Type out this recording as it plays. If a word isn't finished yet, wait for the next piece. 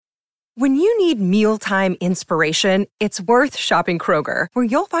When you need mealtime inspiration, it's worth shopping Kroger, where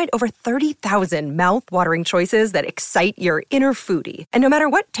you'll find over 30,000 mouth-watering choices that excite your inner foodie. And no matter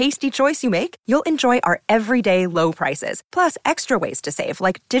what tasty choice you make, you'll enjoy our everyday low prices, plus extra ways to save,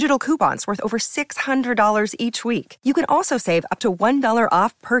 like digital coupons worth over $600 each week. You can also save up to $1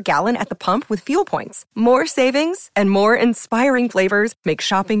 off per gallon at the pump with fuel points. More savings and more inspiring flavors make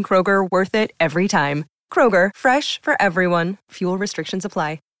shopping Kroger worth it every time. Kroger, fresh for everyone. Fuel restrictions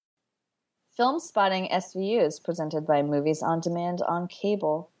apply. Film Spotting SVU is presented by Movies on Demand on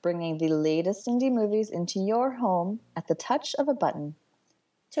cable, bringing the latest indie movies into your home at the touch of a button.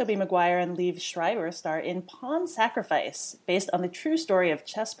 Tobey Maguire and Liev Schreiber star in Pawn Sacrifice, based on the true story of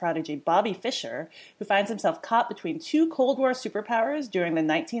chess prodigy Bobby Fischer, who finds himself caught between two Cold War superpowers during the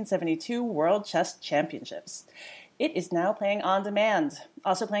 1972 World Chess Championships. It is now playing on demand.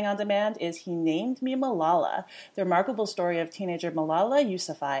 Also playing on demand is He Named Me Malala, the remarkable story of teenager Malala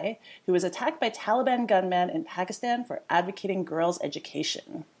Yousafzai, who was attacked by Taliban gunmen in Pakistan for advocating girls'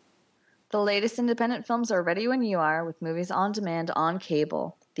 education. The latest independent films are ready when you are with Movies on Demand on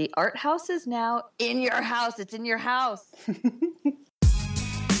cable. The Art House is now in your house. It's in your house.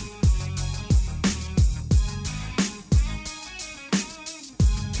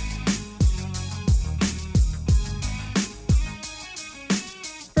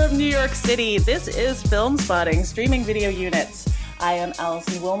 From New York City, this is Film Spotting, streaming video units. I am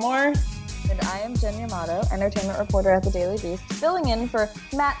Allison Wilmore. And I am Jen Yamato, entertainment reporter at The Daily Beast, filling in for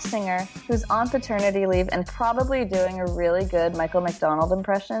Matt Singer, who's on paternity leave and probably doing a really good Michael McDonald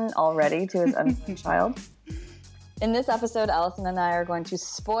impression already to his unborn child. In this episode, Allison and I are going to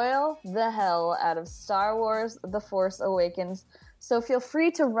spoil the hell out of Star Wars The Force Awakens, so feel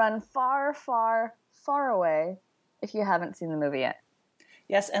free to run far, far, far away if you haven't seen the movie yet.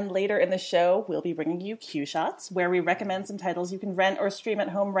 Yes, and later in the show, we'll be bringing you Q Shots, where we recommend some titles you can rent or stream at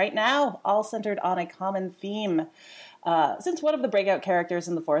home right now, all centered on a common theme. Since one of the breakout characters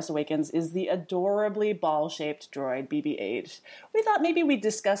in The Force Awakens is the adorably ball-shaped droid BB-8, we thought maybe we'd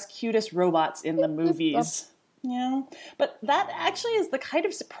discuss cutest robots in the movies. Yeah, but that actually is the kind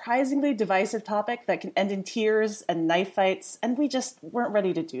of surprisingly divisive topic that can end in tears and knife fights, and we just weren't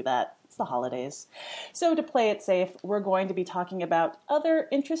ready to do that. It's the holidays. So to play it safe, we're going to be talking about other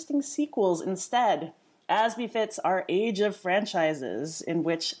interesting sequels instead, as befits our age of franchises, in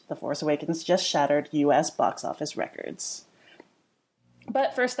which The Force Awakens just shattered U.S. box office records.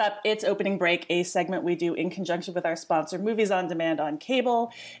 But first up, it's Opening Break, a segment we do in conjunction with our sponsor, Movies on Demand on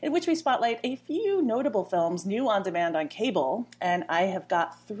cable, in which we spotlight a few notable films new on demand on cable, and I have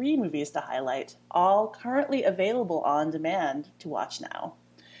got 3 movies to highlight, all currently available on demand to watch now.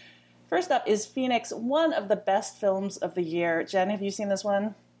 First up is Phoenix, one of the best films of the year. Jen, have you seen this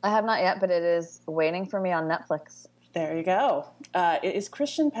one? I have not yet, but it is waiting for me on Netflix. There you go. It is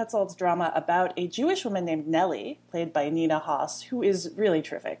Christian Petzold's drama about a Jewish woman named Nellie, played by Nina Hoss, who is really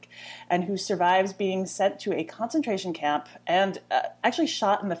terrific, and who survives being sent to a concentration camp and actually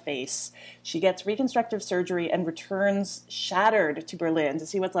shot in the face. She gets reconstructive surgery and returns shattered to Berlin to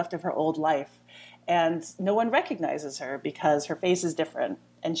see what's left of her old life. And no one recognizes her because her face is different.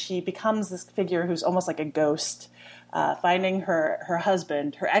 And she becomes this figure who's almost like a ghost, finding her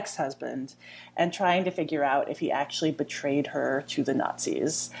husband, her ex-husband, and trying to figure out if he actually betrayed her to the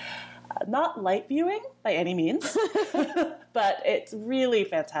Nazis. Not light viewing by any means, but it's really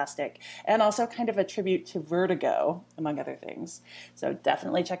fantastic. And also kind of a tribute to Vertigo, among other things. So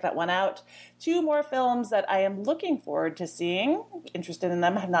definitely check that one out. 2 more films that I am looking forward to seeing. Interested in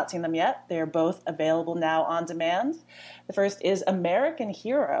them, have not seen them yet. They are both available now on demand. The first is American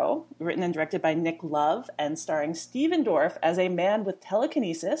Hero, written and directed by Nick Love and starring Steven Dorff as a man with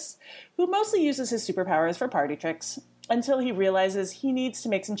telekinesis who mostly uses his superpowers for party tricks, until he realizes he needs to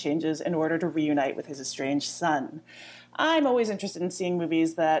make some changes in order to reunite with his estranged son. I'm always interested in seeing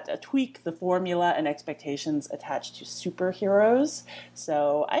movies that tweak the formula and expectations attached to superheroes,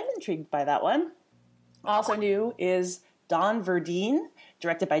 so I'm intrigued by that one. Also new is Don Verdeen,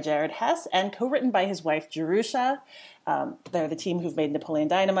 directed by Jared Hess and co-written by his wife Jerusha. They're the team who've made Napoleon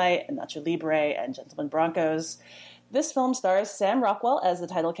Dynamite and Nacho Libre and Gentlemen Broncos. This film stars Sam Rockwell as the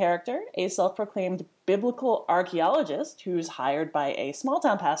title character, a self-proclaimed biblical archaeologist who's hired by a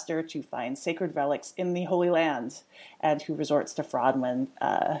small-town pastor to find sacred relics in the Holy Land, and who resorts to fraud when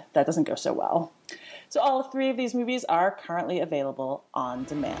that doesn't go so well. So all 3 of these movies are currently available on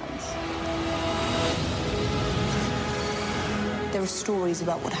demand. There are stories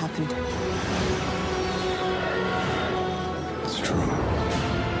about what happened. It's true.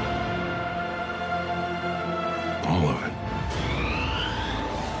 All of it.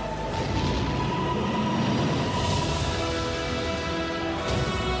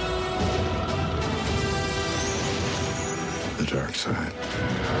 dark side.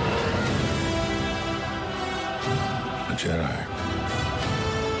 A Jedi.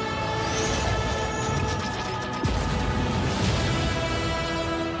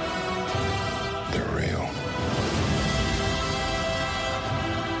 They're real.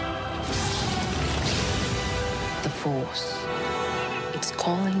 The Force. It's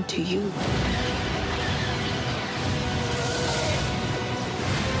calling to you.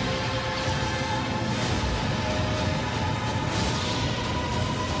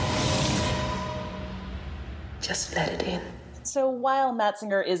 Just let it in. So while Matt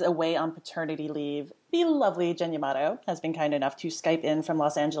Singer is away on paternity leave, the lovely Jen Yamato has been kind enough to Skype in from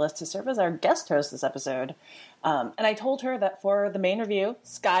Los Angeles to serve as our guest host this episode. And I told her that for the main review,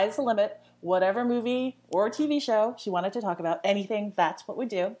 sky's the limit. Whatever movie or TV show she wanted to talk about, anything, that's what we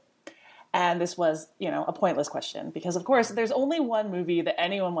do. And this was, a pointless question because, of course, there's only one movie that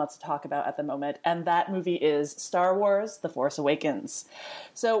anyone wants to talk about at the moment, and that movie is Star Wars: The Force Awakens.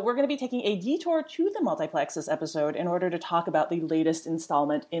 So we're going to be taking a detour to the multiplex this episode in order to talk about the latest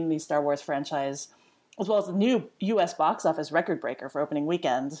installment in the Star Wars franchise, as well as the new U.S. box office record breaker for opening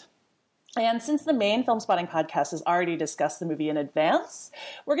weekend. And since the main Film Spotting podcast has already discussed the movie in advance,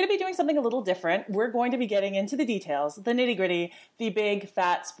 we're going to be doing something a little different. We're going to be getting into the details, the nitty-gritty, the big,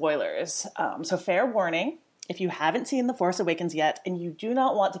 fat spoilers. So fair warning, if you haven't seen The Force Awakens yet and you do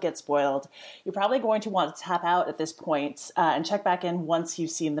not want to get spoiled, you're probably going to want to tap out at this point and check back in once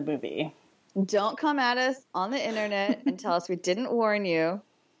you've seen the movie. Don't come at us on the internet and tell us we didn't warn you,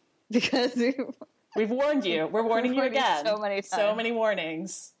 because we've warned you. We're warning you again. So many times. So many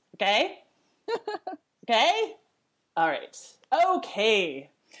warnings. Okay? Okay? All right. Okay.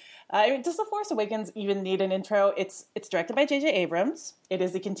 Does The Force Awakens even need an intro? It's directed by J.J. Abrams. It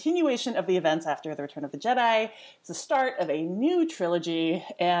is the continuation of the events after The Return of the Jedi. It's the start of a new trilogy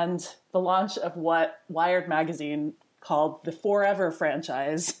and the launch of what Wired magazine called the forever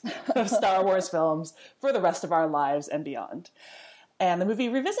franchise of Star Wars films for the rest of our lives and beyond. And the movie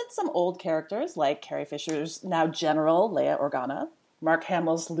revisits some old characters like Carrie Fisher's now General Leia Organa, Mark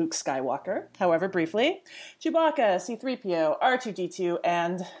Hamill's Luke Skywalker, however briefly, Chewbacca, C-3PO, R2-D2,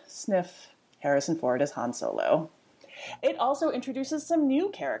 and sniff Harrison Ford as Han Solo. It also introduces some new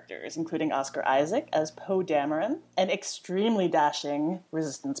characters, including Oscar Isaac as Poe Dameron, an extremely dashing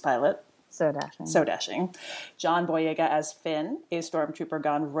Resistance pilot. So dashing. So dashing. John Boyega as Finn, a stormtrooper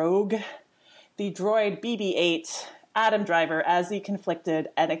gone rogue. The droid BB-8, Adam Driver as the conflicted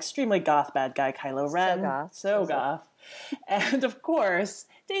and extremely goth bad guy Kylo Ren. So goth. And, of course,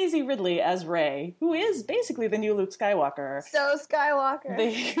 Daisy Ridley as Rey, who is basically the new Luke Skywalker. So Skywalker.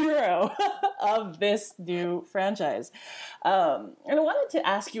 The hero of this new franchise. And I wanted to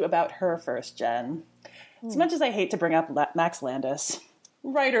ask you about her first, Jen. As much as I hate to bring up Max Landis,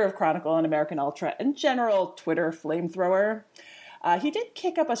 writer of Chronicle and American Ultra, and general Twitter flamethrower, he did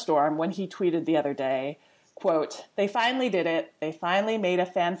kick up a storm when he tweeted the other day, quote, "They finally did it. They finally made a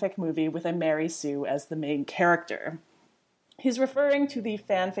fanfic movie with a Mary Sue as the main character." He's referring to the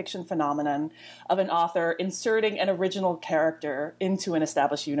fan fiction phenomenon of an author inserting an original character into an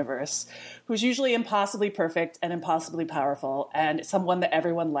established universe, who's usually impossibly perfect and impossibly powerful, and someone that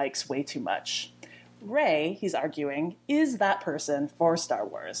everyone likes way too much. Rey, he's arguing, is that person for Star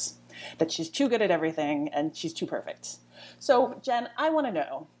Wars. That she's too good at everything and she's too perfect. So, Jen, I want to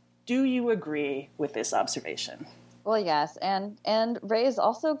know, do you agree with this observation? Well, yes, and Rey is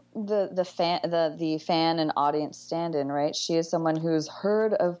also the fan and audience stand-in, right? She is someone who's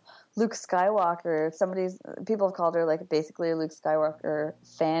heard of Luke Skywalker. People have called her like basically a Luke Skywalker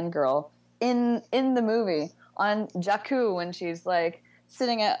fangirl in the movie on Jakku when she's like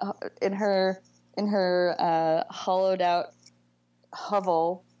sitting in her hollowed out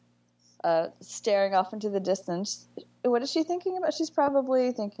hovel, staring off into the distance. What is she thinking about? She's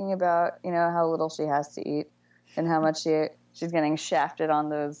probably thinking about how little she has to eat. And how much she's getting shafted on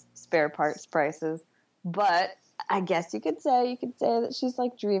those spare parts prices. But I guess you could say that she's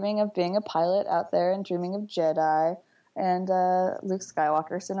like dreaming of being a pilot out there and dreaming of Jedi and Luke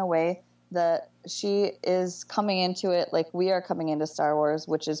Skywalker in a way that she is coming into it like we are coming into Star Wars,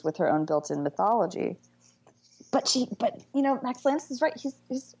 which is with her own built-in mythology. But Max Landis is right.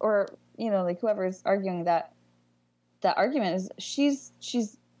 He's like whoever is arguing that argument is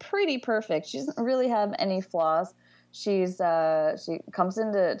she's pretty perfect. She doesn't really have any flaws. She comes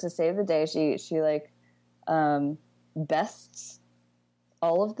in to save the day. She bests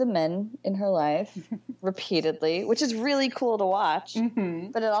all of the men in her life repeatedly, which is really cool to watch.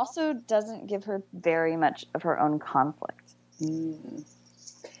 Mm-hmm. But it also doesn't give her very much of her own conflict. Mm.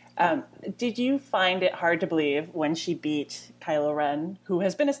 Did you find it hard to believe when she beat Kylo Ren, who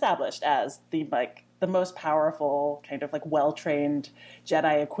has been established as the most powerful, kind of like well-trained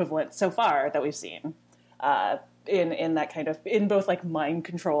Jedi equivalent so far that we've seen, in that kind of, in both like mind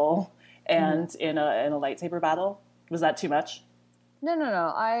control and in a lightsaber battle? Was that too much?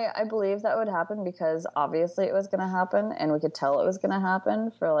 No. I believe that would happen because obviously it was going to happen, and we could tell it was going to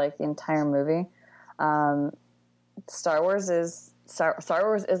happen for like the entire movie. Star Wars is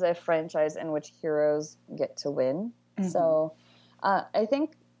a franchise in which heroes get to win. Mm-hmm. So I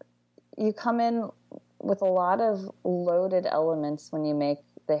think you come in with a lot of loaded elements when you make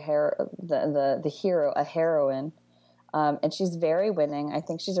the hero a heroine, and she's very winning. I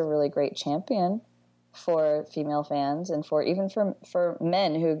think she's a really great champion for female fans, and for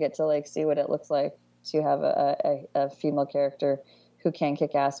men who get to like see what it looks like to have a female character who can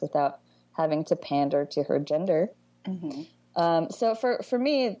kick ass without having to pander to her gender. Mm-hmm. So for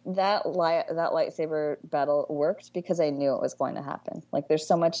me, that lightsaber battle worked because I knew it was going to happen. Like, there's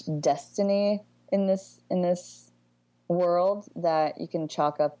so much destiny in this world that you can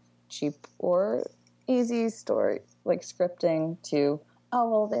chalk up cheap or easy story like scripting to, oh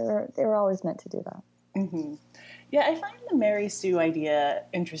well, they were always meant to do that. Mm-hmm. Yeah, I find the Mary Sue idea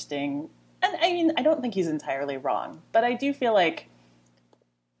interesting, and I mean, I don't think he's entirely wrong, but I do feel like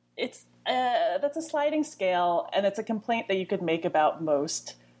it's that's a sliding scale, and it's a complaint that you could make about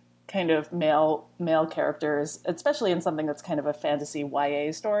most kind of male characters, especially in something that's kind of a fantasy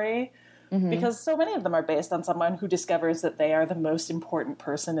YA story, mm-hmm. because so many of them are based on someone who discovers that they are the most important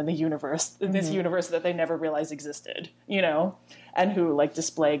person in the universe, in this mm-hmm. universe that they never realized existed, you know, and who like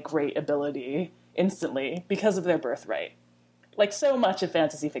display great ability instantly because of their birthright. Like, so much of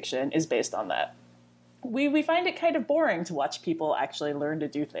fantasy fiction is based on that. We find it kind of boring to watch people actually learn to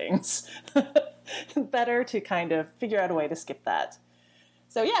do things. Better to kind of figure out a way to skip that.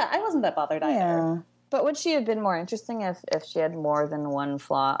 So yeah, I wasn't that bothered either. Yeah. But would she have been more interesting if she had more than one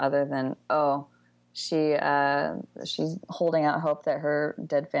flaw other than, she's holding out hope that her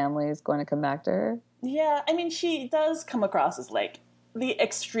dead family is going to come back to her? Yeah, I mean, she does come across as like the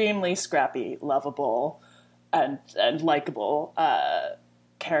extremely scrappy, lovable, and likable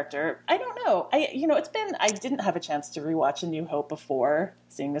character. I don't know. I didn't have a chance to rewatch A New Hope before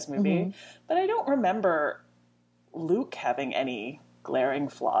seeing this movie, mm-hmm. but I don't remember Luke having any glaring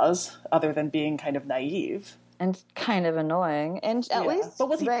flaws other than being kind of naive and kind of annoying. And at least, but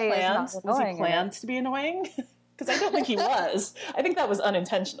was he planned? Was he planned to be annoying? Because I don't think he was. I think that was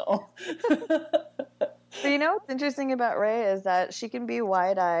unintentional. But you know what's interesting about Rey is that she can be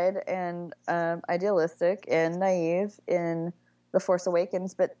wide-eyed and idealistic and naive in The Force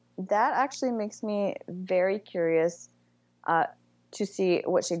Awakens, but that actually makes me very curious to see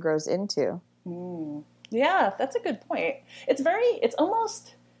what she grows into. Yeah, that's a good point. It's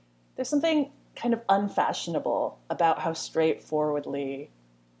almost, there's something kind of unfashionable about how straightforwardly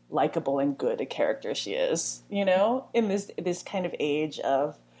likable and good a character she is, you know, in this kind of age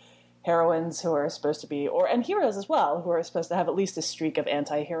of heroines who are supposed to be, and heroes as well, who are supposed to have at least a streak of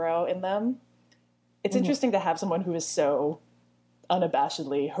anti-hero in them. It's mm-hmm. interesting to have someone who is so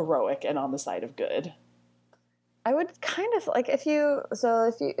unabashedly heroic and on the side of good. I would kind of like if you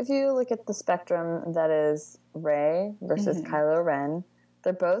look at the spectrum that is Rey versus mm-hmm. Kylo Ren,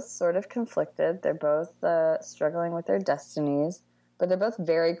 they're both sort of conflicted. They're both struggling with their destinies, but they're both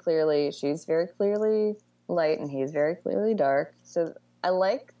very clearly, she's very clearly light and he's very clearly dark. So I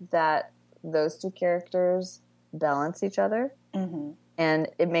like that those two characters balance each other, mm-hmm. and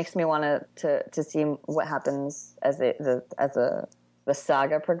it makes me want to see what happens as the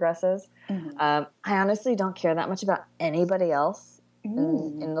saga progresses. Mm-hmm. I honestly don't care that much about anybody else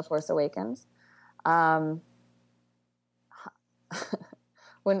in The Force Awakens. When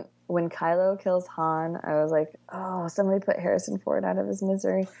Kylo kills Han, I was like, oh, somebody put Harrison Ford out of his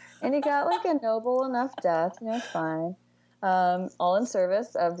misery, and he got like a noble enough death. You know, fine. All in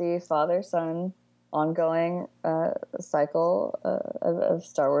service of the father-son ongoing cycle of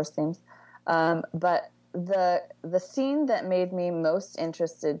Star Wars themes. But the scene that made me most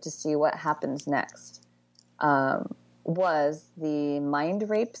interested to see what happens next was the mind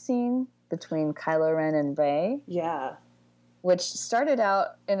rape scene between Kylo Ren and Rey. Yeah. Which started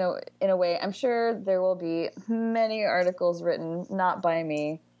out in a way, I'm sure there will be many articles written, not by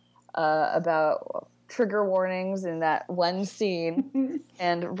me, about trigger warnings in that one scene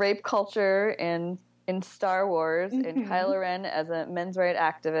and rape culture in Star Wars mm-hmm. and Kylo Ren as a men's rights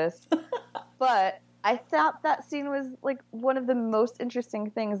activist. But I thought that scene was like one of the most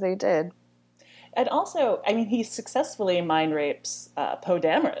interesting things they did. And also, I mean, he successfully mind rapes Poe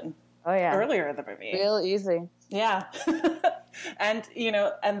Dameron. Oh yeah, earlier in the movie. Real easy. Yeah. And,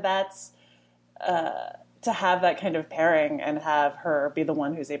 and that's, to have that kind of pairing and have her be the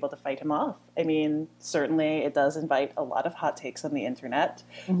one who's able to fight him off. I mean, certainly it does invite a lot of hot takes on the internet,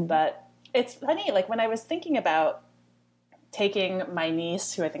 but it's funny, like when I was thinking about taking my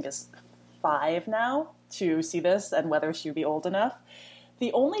niece, who I think is 5 now, to see this and whether she would be old enough,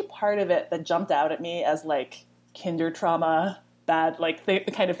 the only part of it that jumped out at me as like kinder trauma, bad, like the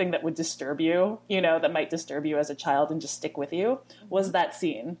kind of thing that would disturb you, that might disturb you as a child and just stick with you, was that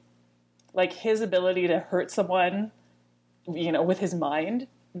scene. Like his ability to hurt someone, with his mind.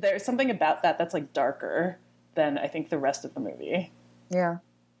 There's something about that that's like darker than I think the rest of the movie. Yeah.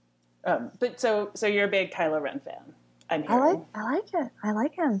 But so you're a big Kylo Ren fan. I'm hearing. I like it. I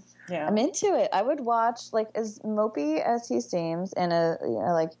like him. Yeah. I'm into it. I would watch, like, as mopey as he seems, and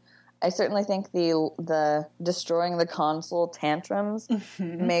I certainly think the destroying the console tantrums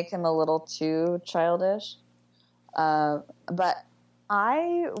make him a little too childish. But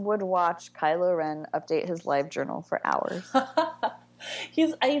I would watch Kylo Ren update his live journal for hours.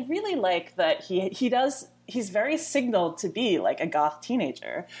 I really like that he's very signaled to be like a goth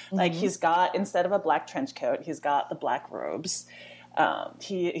teenager. Like he's got, instead of a black trench coat, he's got the black robes.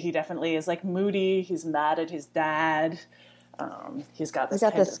 He definitely is like moody. He's mad at his dad. He's got this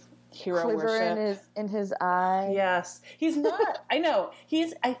kind of hero worship in his eye. Yes. He's not, I know.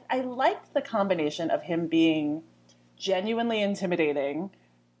 I liked the combination of him being genuinely intimidating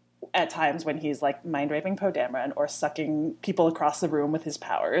at times when he's like mind raping Poe Dameron or sucking people across the room with his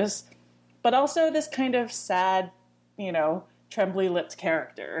powers, but also this kind of sad, trembly lipped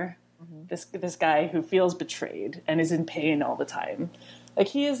character. This guy who feels betrayed and is in pain all the time. Like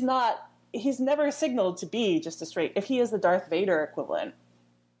he's never signaled to be just a straight, if he is the Darth Vader equivalent,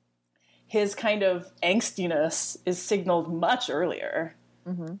 his kind of angstiness is signaled much earlier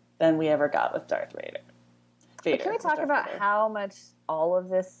than we ever got with Darth Vader. Can we talk about how much all of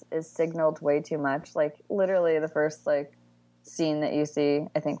this is signaled way too much? Like, literally the first, like, scene that you see,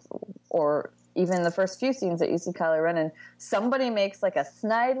 I think, or even the first few scenes that you see Kylo Ren in, somebody makes, like, a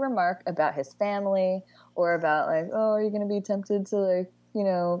snide remark about his family, or about, like, oh, are you going to be tempted to, like,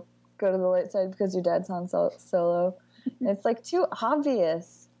 go to the light side because your dad's Han Solo? And it's, like, too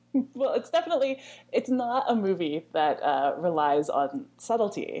obvious. Well, it's not a movie that relies on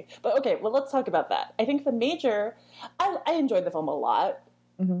subtlety. But okay, well, let's talk about that. I think I enjoyed the film a lot.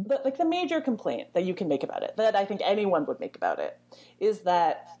 But like the major complaint that you can make about it, that I think anyone would make about it, is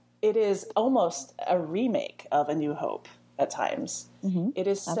that it is almost a remake of A New Hope at times. It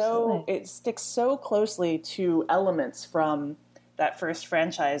is it sticks so closely to elements from that first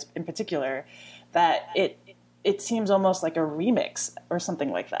franchise in particular that it seems almost like a remix or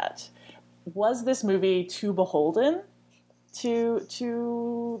something like that. Was this movie too beholden to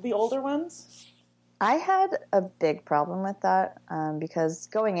the older ones? I had a big problem with that because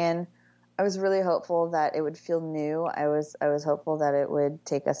going in, I was really hopeful that it would feel new. I was hopeful that it would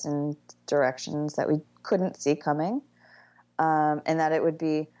take us in directions that we couldn't see coming, and that it would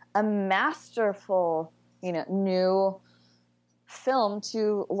be a masterful, new film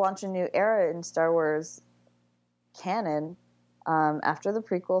to launch a new era in Star Wars canon. After the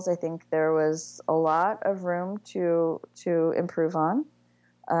prequels, I think there was a lot of room to improve on.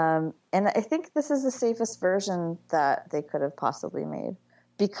 And I think this is the safest version that they could have possibly made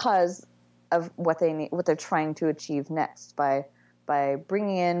because of what they're trying to achieve next by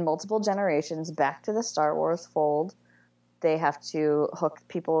bringing in multiple generations back to the Star Wars fold. They have to hook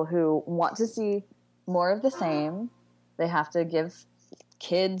people who want to see more of the same. They have to give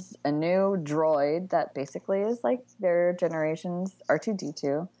kids a new droid that basically is like their generation's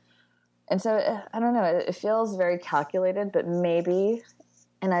R2-D2. And so, I don't know, it feels very calculated, but maybe,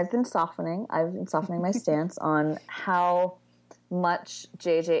 and I've been softening my stance on how much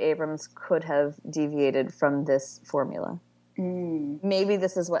J.J. Abrams could have deviated from this formula. Maybe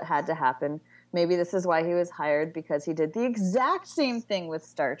this is what had to happen. Maybe this is why he was hired, because he did the exact same thing with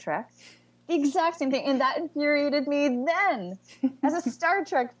Star Trek. The exact same thing. And that infuriated me then as a Star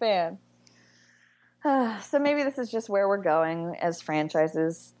Trek fan. So maybe this is just where we're going, as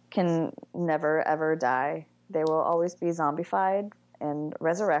franchises can never, ever die. They will always be zombified and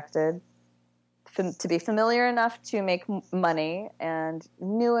resurrected to be familiar enough to make money and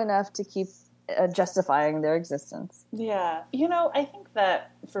new enough to keep justifying their existence. Yeah. I think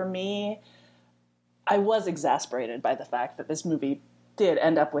that for me, I was exasperated by the fact that this movie did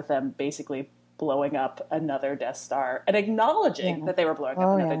end up with them basically blowing up another Death Star and acknowledging that they were blowing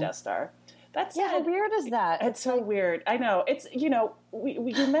up another Death Star. That's how weird is that? It's so weird. I know. It's, you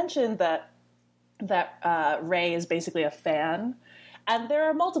mentioned that Rey is basically a fan. And there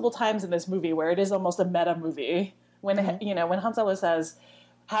are multiple times in this movie where it is almost a meta movie. When, when Han Solo says,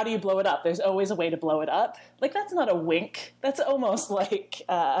 how do you blow it up? There's always a way to blow it up. Like, that's not a wink. That's almost like,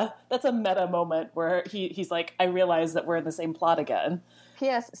 that's a meta moment where he's like, I realize that we're in the same plot again.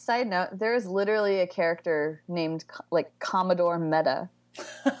 P.S. Side note, there is literally a character named, like, Commodore Meta.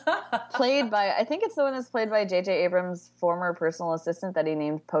 Played by, I think it's the one that's played by J.J. Abrams' former personal assistant that he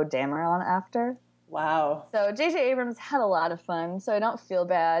named Poe Dameron after. Wow. So J.J. Abrams had a lot of fun, so I don't feel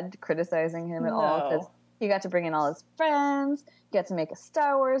bad criticizing him at all, because he got to bring in all his friends, got to make a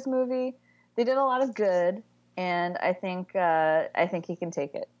Star Wars movie. They did a lot of good, and I think he can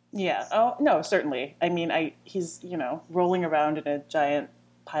take it. Yeah. Oh, no, certainly. I mean, he's, rolling around in a giant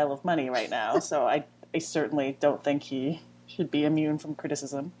pile of money right now, so I certainly don't think he should be immune from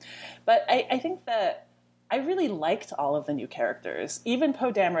criticism. But I think that I really liked all of the new characters. Even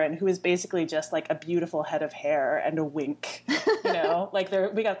Poe Dameron, who is basically just like a beautiful head of hair and a wink. Like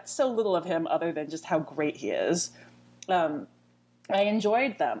we got so little of him other than just how great he is. I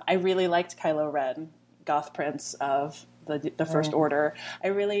enjoyed them. I really liked Kylo Ren, Goth Prince of the First Order. I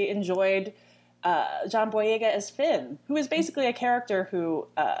really enjoyed John Boyega as Finn, who is basically a character who,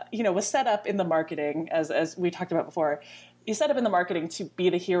 was set up in the marketing, as we talked about before. He's set up in the marketing to be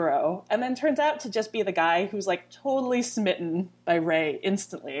the hero, and then turns out to just be the guy who's like totally smitten by Rey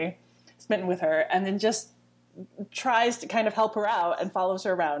instantly, smitten with her, and then just tries to kind of help her out and follows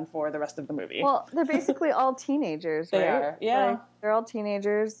her around for the rest of the movie. Well, they're basically all teenagers, right? They are, yeah. Like, they're all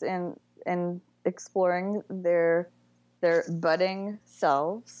teenagers and exploring their budding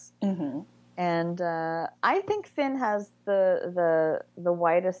selves. Mm-hmm. And I think Finn has the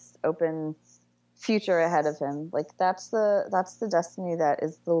widest open future ahead of him. Like, that's the destiny that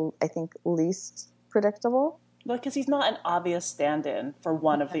is I think least predictable. Well, because he's not an obvious stand-in for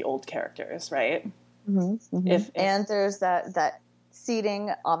one of the old characters, right? Mm-hmm, mm-hmm. And there's that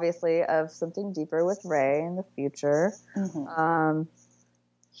seeding, obviously, of something deeper with Rey in the future. Mm-hmm.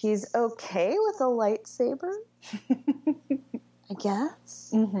 He's okay with a lightsaber, I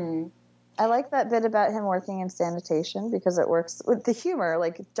guess. Mm-hmm. I like that bit about him working in sanitation because it works with the humor.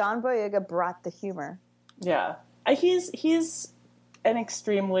 Like, John Boyega brought the humor. Yeah. He's an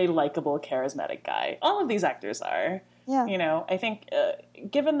extremely likable, charismatic guy. All of these actors are. Yeah. I think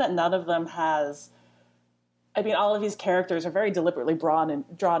given that none of them has... I mean, all of these characters are very deliberately drawn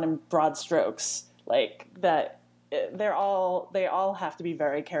in broad strokes. Like, that they all have to be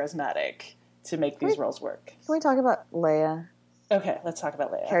very charismatic to make these roles work. Can we talk about Leia? Okay, let's talk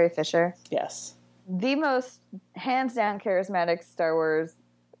about Leia. Carrie Fisher. Yes. The most hands-down charismatic Star Wars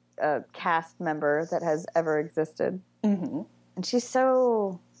cast member that has ever existed. Mm-hmm. And she's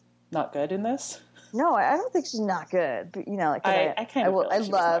so... Not good in this? No, I don't think she's not good. But, I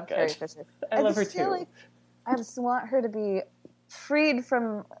love Carrie Fisher. I love her too. Like, I just want her to be freed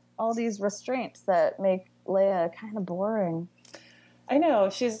from all these restraints that make Leia kind of boring. I know,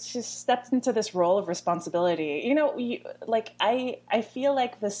 she's stepped into this role of responsibility. I feel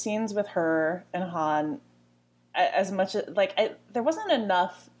like the scenes with her and Han, as much as, there wasn't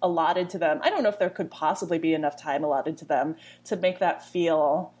enough allotted to them. I don't know if there could possibly be enough time allotted to them to make that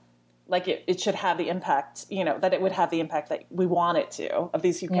feel like it should have the impact, that it would have the impact that we want it to, of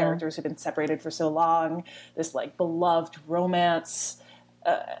these two characters who've been separated for so long, this, beloved romance.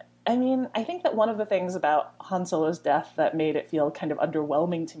 I think that one of the things about Han Solo's death that made it feel kind of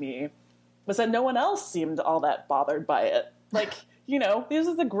underwhelming to me was that no one else seemed all that bothered by it. This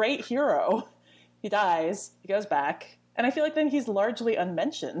is a great hero. He dies, he goes back, and I feel like then he's largely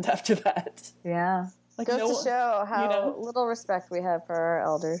unmentioned after that. Yeah. Goes to show how little respect we have for our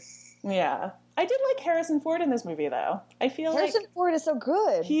elders. Yeah. I did like Harrison Ford in this movie, though. I feel Harrison Ford is so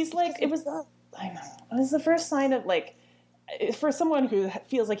good. He's I know. It was the first sign of, for someone who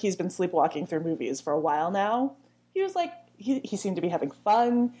feels like he's been sleepwalking through movies for a while now, he was he seemed to be having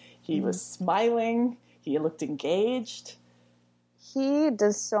fun. He was smiling. He looked engaged. He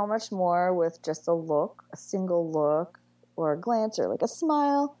does so much more with just a single look, or a glance, or a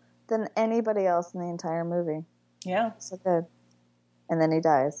smile, than anybody else in the entire movie. Yeah. So good. And then he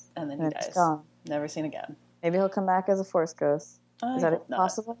dies. And then he dies. He's gone. Never seen again. Maybe he'll come back as a Force ghost. Is that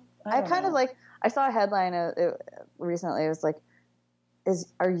possible? I kind of I saw a headline recently. It was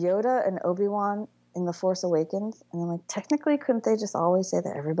are Yoda and Obi-Wan in The Force Awakens? And I'm like, technically, couldn't they just always say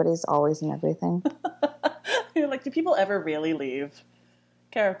that everybody's always in everything? You're do people ever really leave?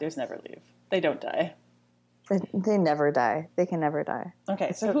 Characters never leave. They don't die. They never die. They can never die. Okay,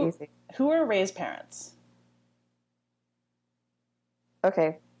 it's so easy. Who are Rey's parents?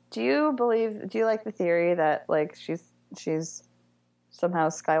 Okay. Do you like the theory that she's somehow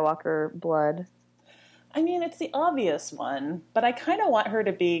Skywalker blood? I mean, it's the obvious one, but I kind of want her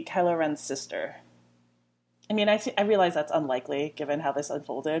to be Kylo Ren's sister. I mean, I realize that's unlikely given how this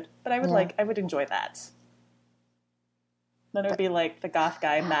unfolded, but I would enjoy that. Then it would be like the goth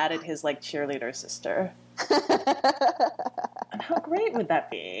guy mad at his like cheerleader sister. And how great would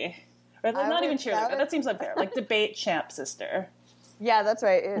that be? Or not even cheerleader. That seems unfair. Like debate champ sister. Yeah, that's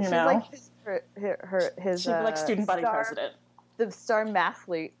right. She's like his she'd be like student body president. The star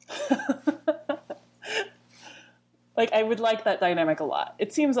mathlete. Like, I would like that dynamic a lot.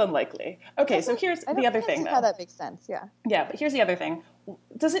 It seems unlikely. Okay, so here's the other thing, though. How that makes sense, yeah. Yeah, but here's the other thing.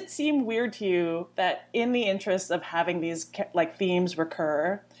 Does it seem weird to you that in the interest of having these, like, themes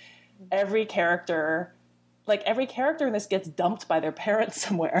recur, every character in this gets dumped by their parents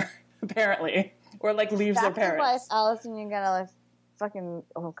somewhere, apparently, or, like, leaves their parents? Life, Allison, you gotta, like, fucking,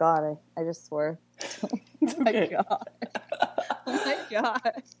 oh, God, I just swore. Oh, my God. Oh my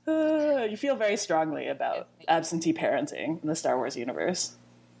God. You feel very strongly about absentee parenting in the Star Wars universe.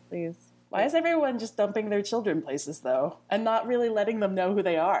 Please. Why is everyone just dumping their children places, though, and not really letting them know who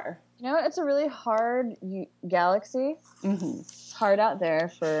they are? You know, it's a really hard galaxy. Mm-hmm. It's hard out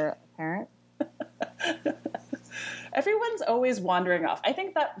there for a parent. Everyone's always wandering off. I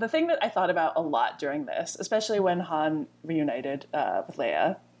think that the thing that I thought about a lot during this, especially when Han reunited with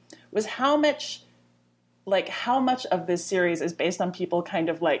Leia, was how much of this series is based on people kind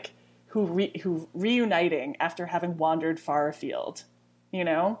of like who reuniting after having wandered far afield, you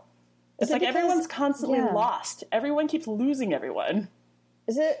know? It's like everyone's constantly lost. Everyone keeps losing everyone.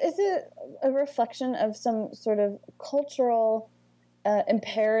 Is it a reflection of some sort of cultural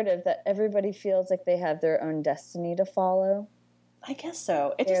imperative that everybody feels like they have their own destiny to follow? I guess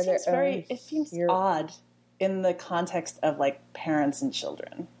so. It just seems odd in the context of like parents and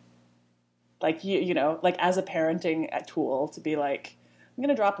children. Like, you know, like as a parenting tool to be like, I'm going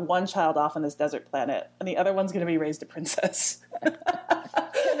to drop one child off on this desert planet and the other one's going to be raised a princess.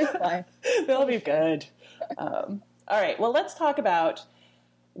 That'll be fine. They'll be good. All right. Well, let's talk about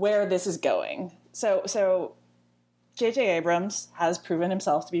where this is going. So J.J. Abrams has proven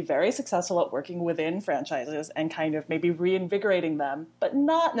himself to be very successful at working within franchises and kind of maybe reinvigorating them, but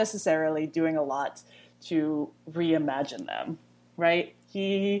not necessarily doing a lot to reimagine them, right?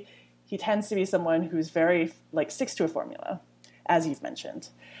 He tends to be someone who's very, like, sticks to a formula, as you've mentioned.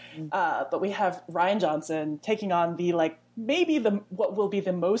 Mm-hmm. But we have Rian Johnson taking on what will be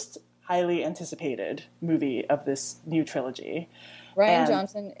the most highly anticipated movie of this new trilogy. Rian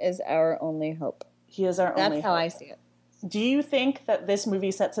Johnson is our only hope. He is our only hope. That's how I see it. Do you think that this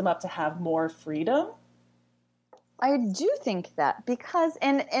movie sets him up to have more freedom? I do think that, because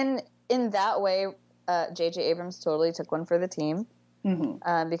in that way, J.J. Abrams totally took one for the team.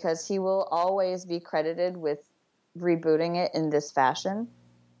 Mm-hmm. Because he will always be credited with rebooting it in this fashion.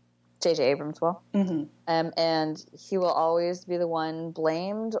 J.J. Abrams will. Mm-hmm. And he will always be the one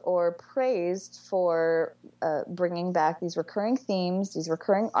blamed or praised for bringing back these recurring themes, these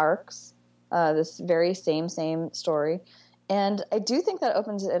recurring arcs, this very same story. And I do think that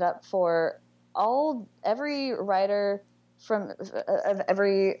opens it up for every writer of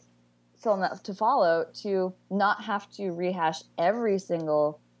every film to follow to not have to rehash every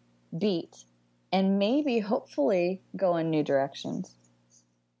single beat and maybe hopefully go in new directions.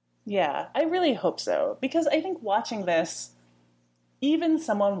 Yeah, I really hope so, because I think watching this, even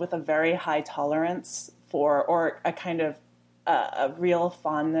someone with a very high tolerance for, or a kind of a real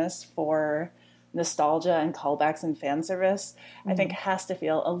fondness for nostalgia and callbacks and fan service, I think has to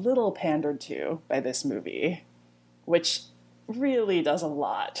feel a little pandered to by this movie, which really does a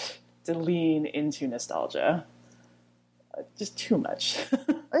lot to lean into nostalgia. Just too much.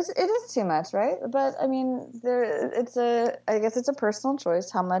 It is too much, right? But I mean, I guess it's a personal choice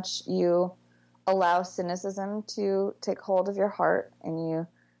how much you allow cynicism to take hold of your heart and you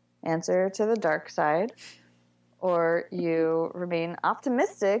answer to the dark side, or you remain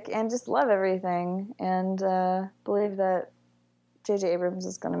optimistic and just love everything and believe that J.J. Abrams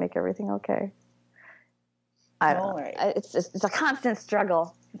is going to make everything okay. I don't know. Right. It's a constant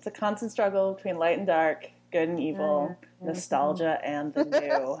struggle. It's a constant struggle between light and dark, good and evil, nostalgia and the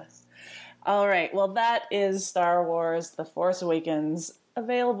new. All right. Well, that is Star Wars: The Force Awakens,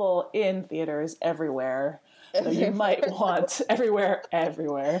 available in theaters everywhere. So you might want everywhere.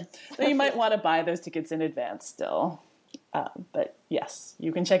 So you might want to buy those tickets in advance still. But yes,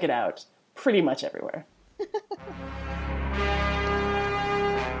 you can check it out pretty much everywhere.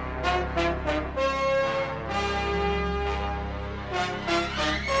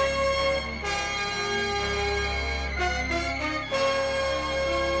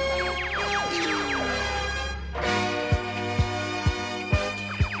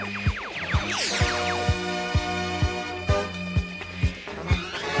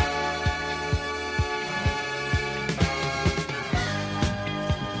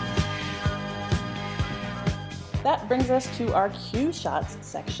 brings us to our Q Shots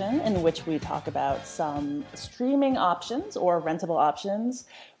section, in which we talk about some streaming options or rentable options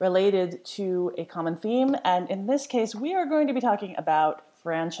related to a common theme. And in this case, we are going to be talking about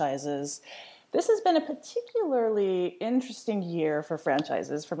franchises. This has been a particularly interesting year for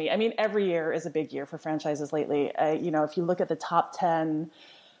franchises for me. I mean, every year is a big year for franchises lately. If you look at the top 10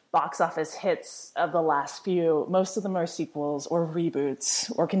 box office hits of the last few, most of them are sequels or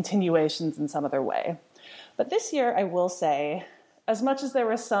reboots or continuations in some other way. But this year, I will say, as much as there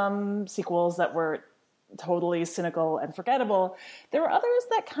were some sequels that were totally cynical and forgettable, there were others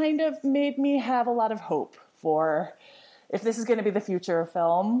that kind of made me have a lot of hope for, if this is going to be the future of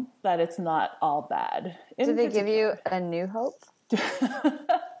film, that it's not all bad. Did they give you a new hope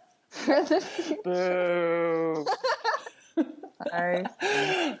for the future? Boo. Sorry.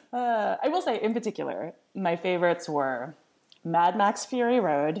 I will say, in particular, my favorites were Mad Max Fury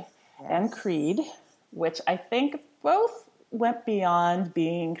Road and Creed, which I think both went beyond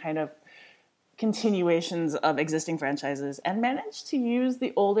being kind of continuations of existing franchises and managed to use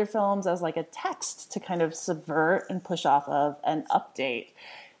the older films as like a text to kind of subvert and push off of and update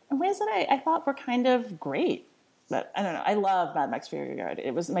in ways that I thought were kind of great. But I don't know. I love Mad Max Fury Road.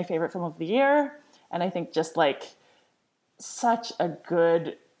 It was my favorite film of the year. And I think just like such a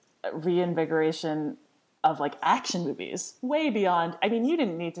good reinvigoration of like action movies, way beyond. I mean, you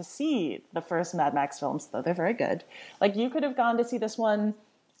didn't need to see the first Mad Max films, though they're very good. Like you could have gone to see this one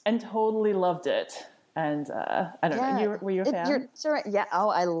and totally loved it. And I don't know, were you a fan? Yeah. Oh,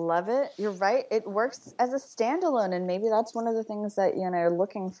 I love it. You're right. It works as a standalone, and maybe that's one of the things that you and I are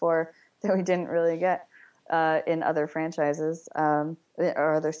looking for that we didn't really get in other franchises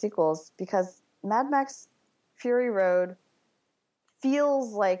or other sequels, because Mad Max Fury Road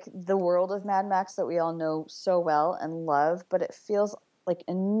feels like the world of Mad Max that we all know so well and love, but it feels like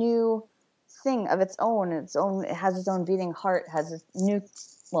a new thing of its own. It has its own beating heart, has new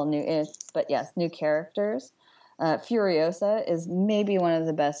characters. Furiosa is maybe one of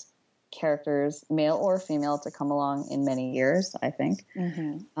the best characters, male or female, to come along in many years, I think.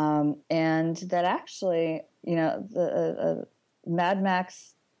 Mm-hmm. And that actually, the Mad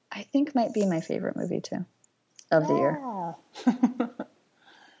Max, I think, might be my favorite movie too of the year.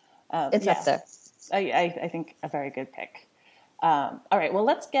 It's up there. I think a very good pick. All right, well,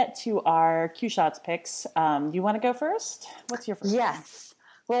 let's get to our Q Shots picks. You want to go first? What's your first? Yes.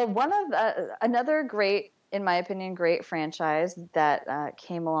 Well, one of another great, in my opinion, great franchise that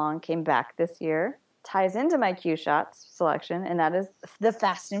came back this year, ties into my Q Shots selection, and that is the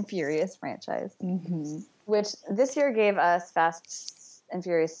Fast and Furious franchise, which this year gave us Fast and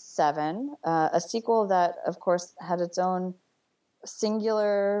Furious 7, a sequel that, of course, had its own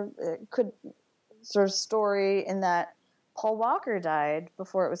singular sort of story in that Paul Walker died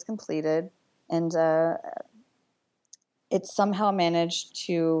before it was completed, and it somehow managed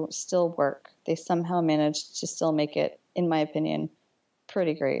to still work. They somehow managed to still make it, in my opinion,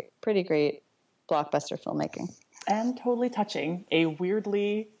 pretty great blockbuster filmmaking. And totally touching, a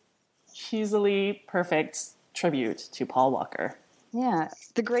weirdly, cheesily perfect tribute to Paul Walker. Yeah.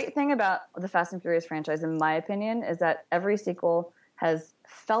 The great thing about the Fast and Furious franchise, in my opinion, is that every sequel has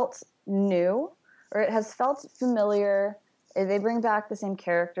felt new, or it has felt familiar. They bring back the same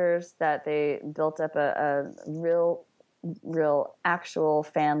characters that they built up a real actual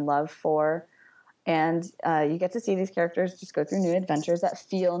fan love for. And you get to see these characters just go through new adventures that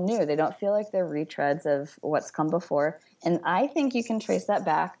feel new. They don't feel like they're retreads of what's come before. And I think you can trace that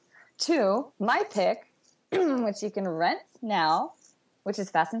back to my pick, which you can rent now, which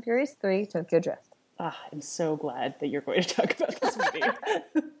is Fast and Furious 3, Tokyo Drift. I'm so glad that you're going to talk about this movie.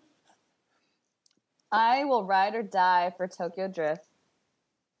 I will ride or die for Tokyo Drift.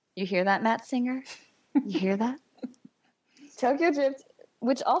 You hear that, Matt Singer? You hear that? Tokyo Drift,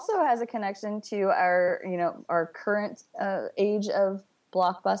 which also has a connection to our current age of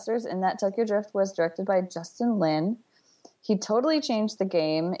blockbusters, in that Tokyo Drift was directed by Justin Lin. He totally changed the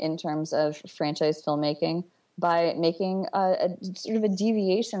game in terms of franchise filmmaking by making a sort of a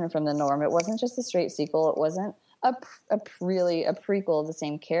deviation from the norm. It wasn't just a straight sequel. It wasn't really a prequel of the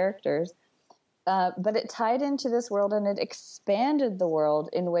same characters. But it tied into this world, and it expanded the world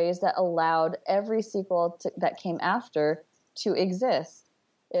in ways that allowed every sequel that came after to exist.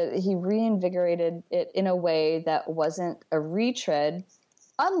 He reinvigorated it in a way that wasn't a retread,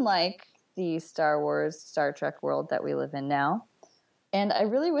 unlike the Star Wars, Star Trek world that we live in now. And I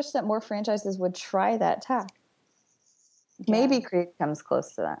really wish that more franchises would try that tack. Yeah. Maybe Creed comes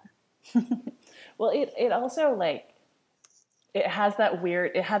close to that. Well, it also, like, it had that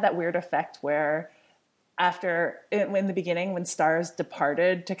weird effect where in the beginning, when stars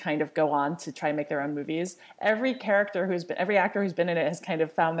departed to kind of go on to try and make their own movies, every actor who's been in it has kind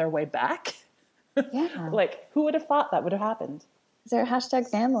of found their way back. Yeah. Like, who would have thought that would have happened? Is there a hashtag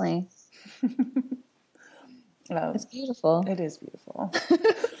family? It's beautiful. It is beautiful.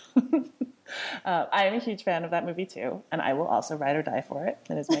 I am a huge fan of that movie too, and I will also ride or die for it.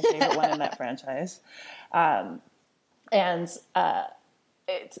 It is my favorite one in that franchise.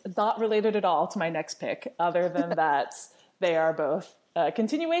 It's not related at all to my next pick, other than that they are both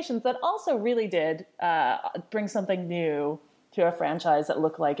continuations that also really did bring something new to a franchise that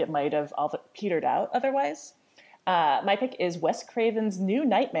looked like it might have petered out otherwise. My pick is Wes Craven's New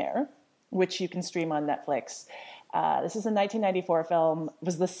Nightmare, which you can stream on Netflix. This is a 1994 film. It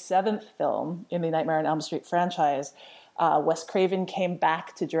was the 7th film in the Nightmare on Elm Street franchise. Wes Craven came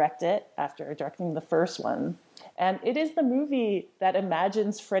back to direct it after directing the first one. And it is the movie that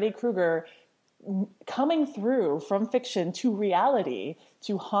imagines Freddy Krueger coming through from fiction to reality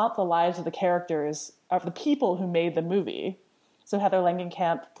to haunt the lives of the characters, of the people who made the movie. So Heather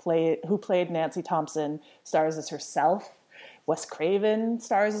Langenkamp, who played Nancy Thompson, stars as herself. Wes Craven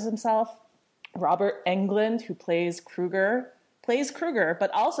stars as himself. Robert Englund, who plays Krueger,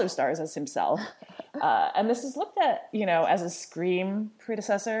 but also stars as himself. And this is looked at, as a Scream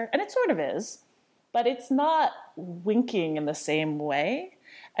predecessor, and it sort of is, but it's not winking in the same way.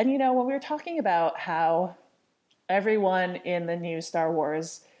 And, when we were talking about how everyone in the new Star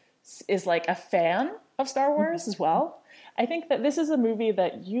Wars is like a fan of Star Wars as well, I think that this is a movie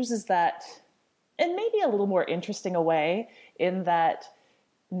that uses that in maybe a little more interesting a way, in that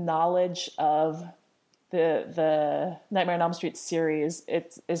knowledge of the Nightmare on Elm Street series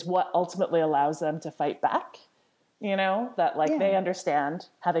is what ultimately allows them to fight back. That they understand,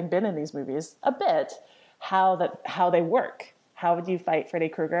 having been in these movies a bit, how they work. How would you fight Freddy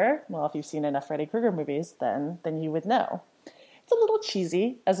Krueger? Well, if you've seen enough Freddy Krueger movies, then you would know. It's a little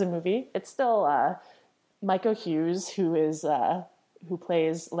cheesy as a movie. It's still Micah Hughes, who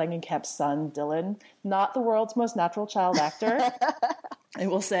plays Langenkamp's son, Dylan. Not the world's most natural child actor, I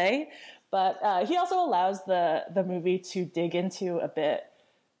will say. But he also allows the movie to dig into a bit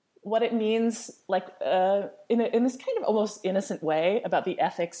what it means, in this kind of almost innocent way, about the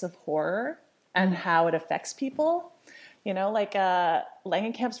ethics of horror and how it affects people.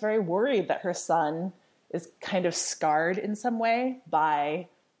 Langenkamp's very worried that her son is kind of scarred in some way by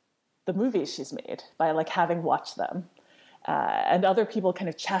the movies she's made, by having watched them. And other people kind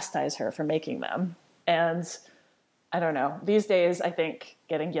of chastise her for making them. And I don't know, these days, I think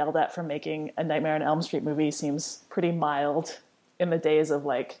getting yelled at for making a Nightmare on Elm Street movie seems pretty mild in the days of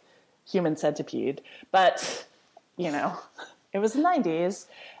Human Centipede. But, it was the 90s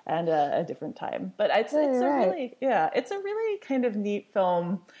and a different time. But it's a really kind of neat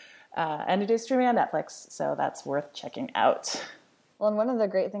film. And it is streaming on Netflix, so that's worth checking out. Well, and one of the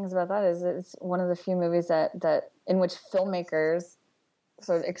great things about that is it's one of the few movies that in which filmmakers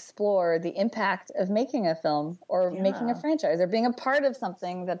sort of explore the impact of making a film or making a franchise or being a part of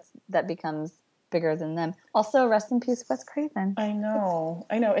something that becomes bigger than them. Also, rest in peace, Wes Craven. I know.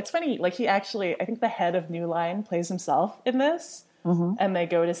 It's funny. He actually, I think the head of New Line plays himself in this, and they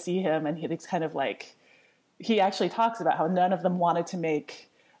go to see him, and he's kind of he actually talks about how none of them wanted to make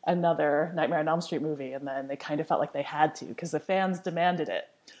another Nightmare on Elm Street movie, and then they kind of felt like they had to because the fans demanded it,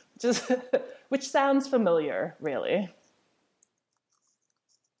 which sounds familiar, really.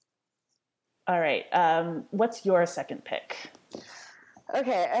 All right. What's your second pick?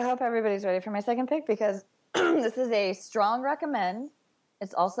 Okay, I hope everybody's ready for my second pick because this is a strong recommend.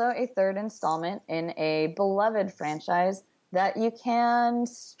 It's also a third installment in a beloved franchise that you can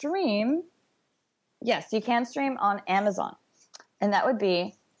stream. Yes, you can stream on Amazon. And that would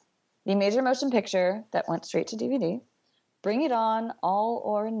be the major motion picture that went straight to DVD, Bring It On, All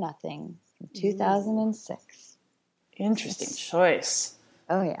or Nothing, from 2006. Interesting choice.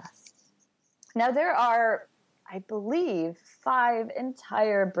 Oh, yes. Now, there are, I believe, 5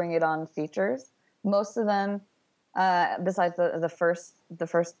 entire Bring It On features. Most of them, besides the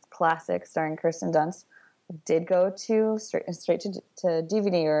first classic starring Kirsten Dunst, did go to straight to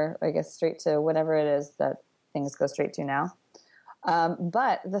DVD, or I guess straight to whatever it is that things go straight to now.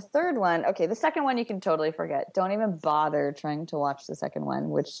 But the third one, okay, the second one you can totally forget. Don't even bother trying to watch the second one,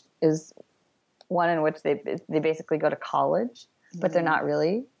 which is one in which they basically go to college, but they're not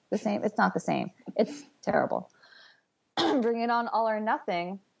really the same. It's not the same. It's terrible. Bring It On, All or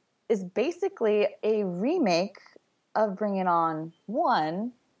Nothing is basically a remake of Bring It On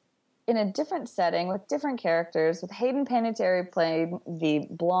 1 in a different setting with different characters, with Hayden Panettiere playing the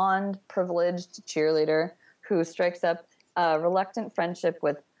blonde, privileged cheerleader who strikes up a reluctant friendship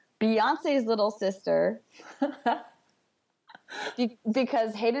with Beyonce's little sister.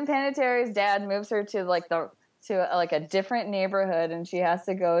 Because Hayden Panettiere's dad moves her to a different neighborhood, and she has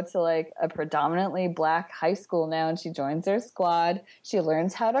to go to like a predominantly black high school now, and she joins their squad. She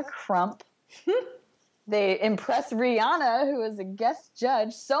learns how to crump. They impress Rihanna, who is a guest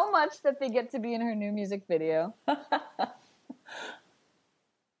judge, so much that they get to be in her new music video.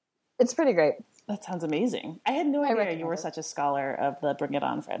 It's pretty great. That sounds amazing. I had no idea you were such a scholar of the Bring It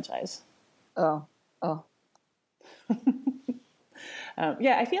On franchise. Oh.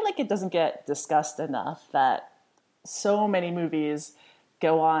 Yeah, I feel like it doesn't get discussed enough that so many movies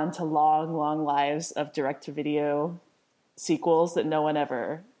go on to long, long lives of direct-to-video sequels that no one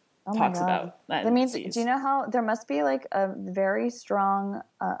ever talks about. That means, do you know how there must be like a very strong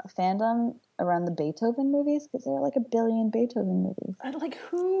fandom around the Beethoven movies? Because there are like 1 billion Beethoven movies. Like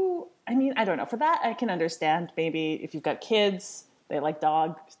who? I mean, I don't know. For that, I can understand maybe if you've got kids, they like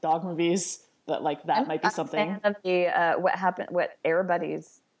dog movies. That like that might be something. I'm a fan of what Air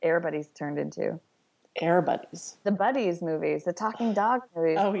Buddies turned into. Air Buddies. The Buddies movies, the talking dog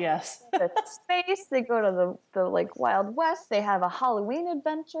movies. Oh yes. The space. They go to the like Wild West. They have a Halloween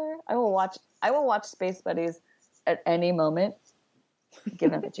adventure. I will watch Space Buddies at any moment,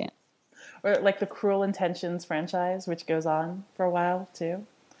 given the chance. Or like the Cruel Intentions franchise, which goes on for a while too.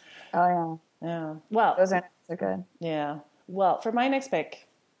 Oh yeah. Yeah. Well, those are good. Yeah. Well, for my next pick,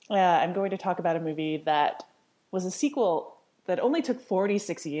 I'm going to talk about a movie that was a sequel that only took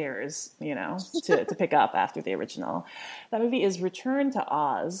 46 years, to pick up after the original. That movie is Return to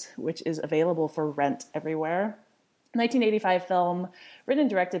Oz, which is available for rent everywhere. 1985 film, written and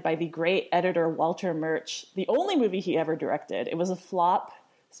directed by the great editor Walter Murch. The only movie he ever directed. It was a flop,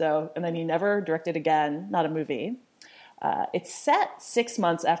 and then he never directed again, not a movie. It's set 6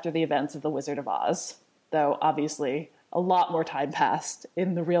 months after the events of The Wizard of Oz, though obviously a lot more time passed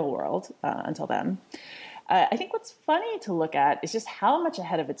in the real world until then. I think what's funny to look at is just how much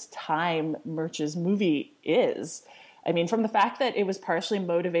ahead of its time Murch's movie is. I mean, from the fact that it was partially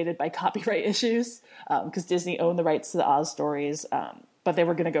motivated by copyright issues, because Disney owned the rights to the Oz stories, but they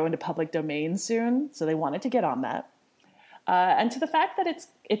were going to go into public domain soon, so they wanted to get on that. And to the fact that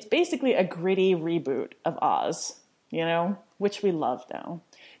it's basically a gritty reboot of Oz, which we love now.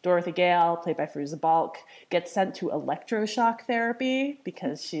 Dorothy Gale, played by Fairuza Balk, gets sent to electroshock therapy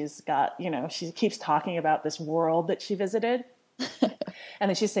because she's got, she keeps talking about this world that she visited. And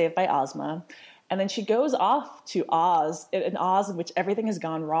then she's saved by Ozma. And then she goes off to Oz, an Oz in which everything has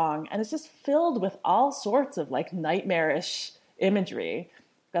gone wrong. And it's just filled with all sorts of like nightmarish imagery.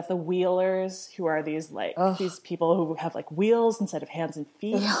 Got the Wheelers, who are these these people who have like wheels instead of hands and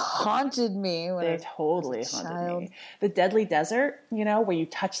feet. They haunted me. They totally haunted me. The Deadly Desert, where you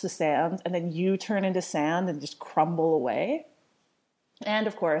touch the sand and then you turn into sand and just crumble away. And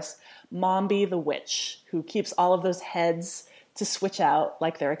of course, Mombi the Witch, who keeps all of those heads to switch out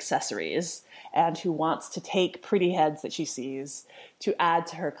like they're accessories, and who wants to take pretty heads that she sees to add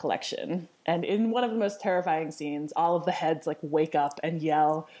to her collection. And in one of the most terrifying scenes, all of the heads like wake up and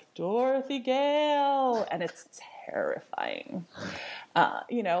yell, "Dorothy Gale!" And it's terrifying. But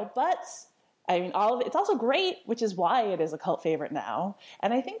I mean, all of it's also great, which is why it is a cult favorite now.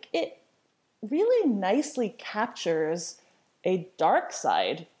 And I think it really nicely captures a dark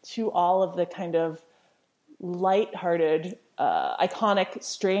side to all of the kind of lighthearted, iconic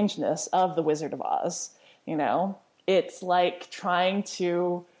strangeness of The Wizard of Oz. It's like trying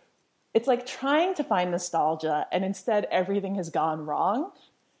to find nostalgia, and instead everything has gone wrong.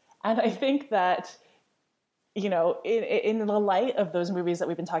 And I think that, in the light of those movies that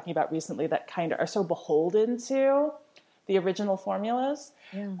we've been talking about recently that kind of are so beholden to the original formulas,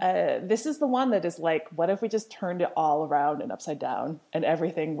 this is the one that is like, what if we just turned it all around and upside down and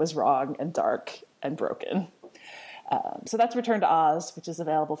everything was wrong and dark and broken? So that's Return to Oz, which is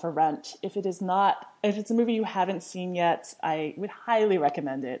available for rent. If it's a movie you haven't seen yet, I would highly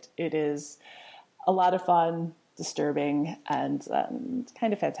recommend it. It is a lot of fun, disturbing, and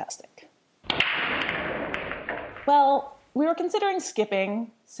kind of fantastic. Well, we were considering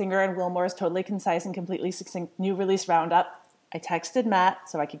skipping Singer and Wilmore's Totally Concise and Completely Succinct new release roundup. I texted Matt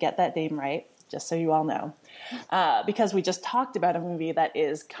so I could get that name right, just so you all know, because we just talked about a movie that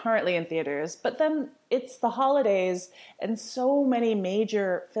is currently in theaters, but then it's the holidays and so many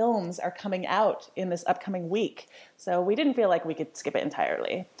major films are coming out in this upcoming week. So we didn't feel like we could skip it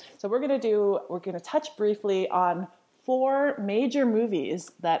entirely. So we're going to touch briefly on 4 major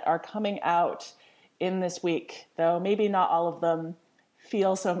movies that are coming out in this week, though maybe not all of them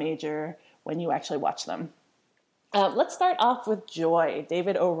feel so major when you actually watch them. Let's start off with Joy,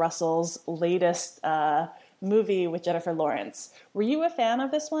 David O. Russell's latest movie with Jennifer Lawrence. Were you a fan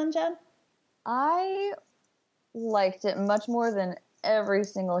of this one, Jen? I liked it much more than every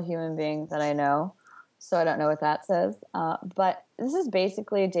single human being that I know. So I don't know what that says. But this is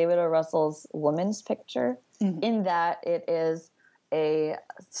basically David O. Russell's woman's picture, in that it is a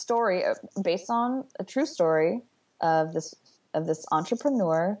story based on a true story of this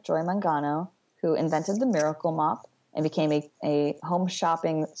entrepreneur, Joy Mangano, who invented the Miracle Mop and became a home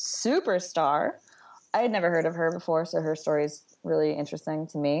shopping superstar. I had never heard of her before, so her story is really interesting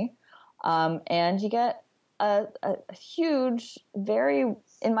to me. And you get a huge, very,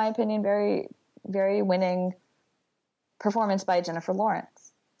 in my opinion, very, very winning performance by Jennifer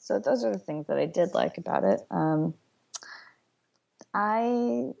Lawrence. So those are the things that I did like about it.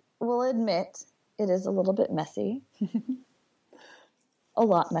 I will admit it is a little bit messy. A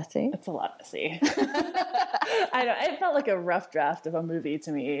lot messy. It's a lot messy. I know. It felt like a rough draft of a movie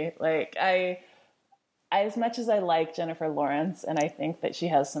to me. Like, as much as I like Jennifer Lawrence, and I think that she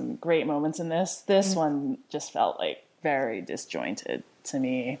has some great moments in this one just felt like very disjointed to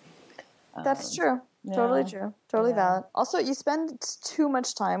me. That's true. Yeah. Totally true. Totally valid. Also, you spend too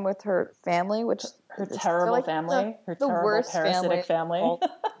much time with her family, which her terrible family, her the terrible worst parasitic family.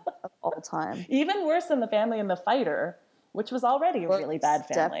 Of all time. Even worse than the family in The Fighter, which was already a really bad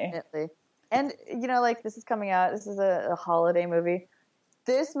family. Definitely. And, like, this is coming out. This is a holiday movie.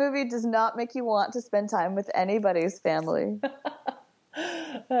 This movie does not make you want to spend time with anybody's family.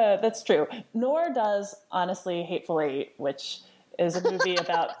 That's true. Nor does, honestly, Hateful Eight, which is a movie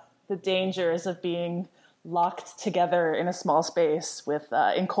about the dangers of being locked together in a small space with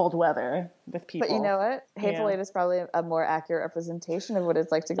in cold weather with people. But you know what? Hateful Eight is probably a more accurate representation of what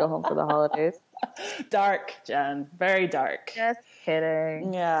it's like to go home for the holidays. Dark, Jen. Very dark. Just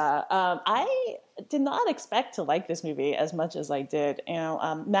kidding. Yeah. I did not expect to like this movie as much as I did.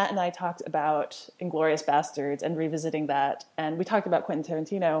 Matt and I talked about Inglourious Basterds and revisiting that. And we talked about Quentin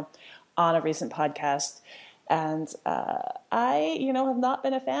Tarantino on a recent podcast. And I, have not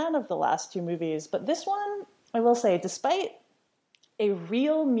been a fan of the last two movies. But this one, I will say, despite a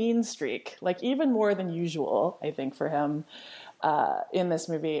real mean streak, like even more than usual, I think, for him in this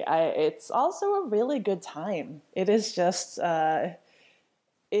movie, it's also a really good time. It is just,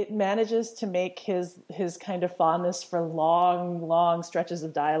 it manages to make his kind of fondness for long, long stretches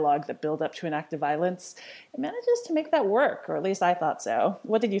of dialogue that build up to an act of violence. It manages to make that work, or at least I thought so.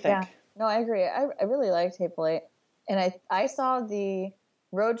 What did you think? Yeah. No, I agree. I really liked Hateful Eight. And I saw the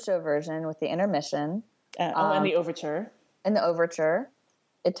Roadshow version with the intermission. And the overture. And the overture.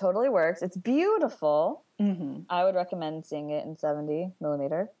 It totally works. It's beautiful. Mm-hmm. I would recommend seeing it in 70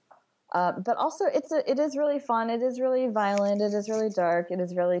 millimeter. But also, it is really fun. It is really violent. It is really dark. It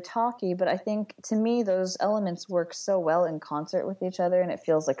is really talky. But I think, to me, those elements work so well in concert with each other, and it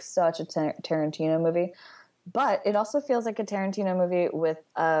feels like such a Tarantino movie. But it also feels like a Tarantino movie with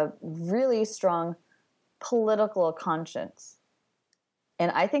a really strong political conscience.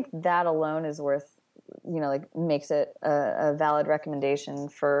 And I think that alone is worth, makes it a valid recommendation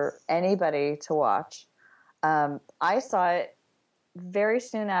for anybody to watch. I saw it very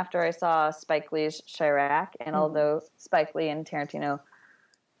soon after I saw Spike Lee's Chirac. And although Spike Lee and Tarantino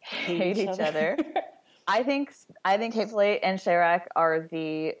hate each other, I think Hateful Eight and Chirac are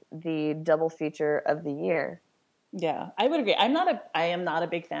the double feature of the year. Yeah, I would agree. I am not a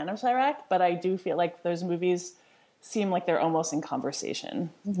big fan of Chirac, but I do feel like those movies seem like they're almost in conversation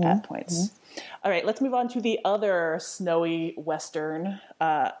at points. Mm-hmm. All right, let's move on to the other snowy Western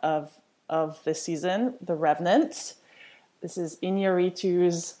of this season, The Revenant. This is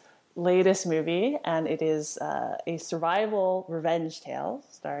Iñárritu's latest movie, and it is a survival revenge tale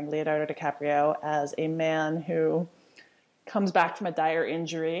starring Leonardo DiCaprio as a man who comes back from a dire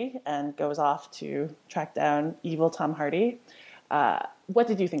injury and goes off to track down evil Tom Hardy. What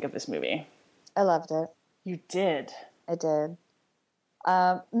did you think of this movie? I loved it. You did? I did.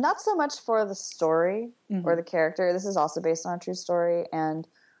 Not so much for the story or the character. This is also based on a true story, and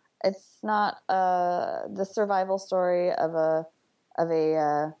it's not the survival story of a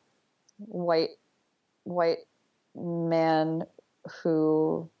white man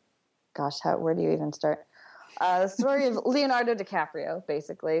who, where do you even start? The story of Leonardo DiCaprio,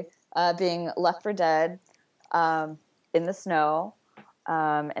 basically, being left for dead in the snow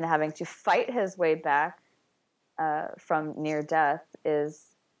and having to fight his way back from near death is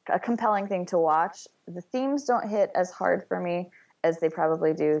a compelling thing to watch. The themes don't hit as hard for me as they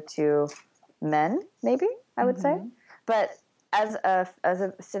probably do to men, maybe, I would say. But as a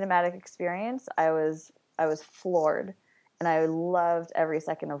cinematic experience, I was floored. And I loved every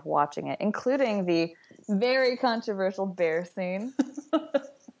second of watching it, including the very controversial bear scene.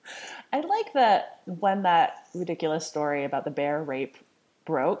 I like that when that ridiculous story about the bear rape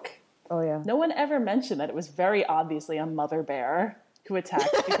broke, Oh, yeah. no one ever mentioned that it was very obviously a mother bear who attacked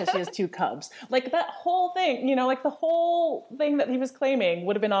because she has 2 cubs. Like, that whole thing, you know, like the whole thing that he was claiming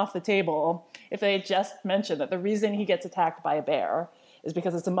would have been off the table if they had just mentioned that the reason he gets attacked by a bear is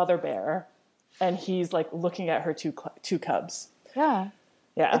because it's a mother bear and he's like looking at her two cubs. Yeah.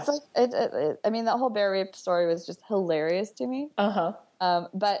 Yeah. It's like, I mean, that whole bear rape story was just hilarious to me.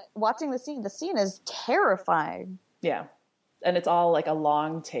 But watching the scene is terrifying. Yeah. And it's all like a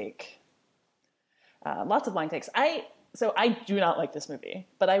long take. Lots of long takes. So I do not like this movie,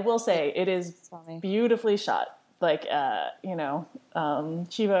 but I will say it is beautifully shot. Like,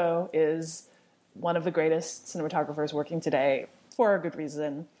 Chivo is one of the greatest cinematographers working today for a good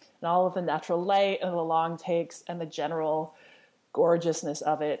reason. And all of the natural light and the long takes and the general gorgeousness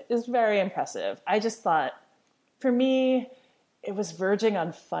of it is very impressive. I just thought, for me, it was verging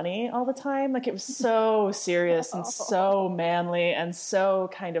on funny all the time. Like, it was so serious and so manly and so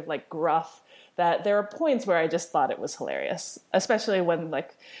kind of like gruff that there are points where I just thought it was hilarious, especially when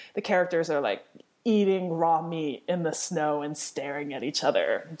like the characters are like eating raw meat in the snow and staring at each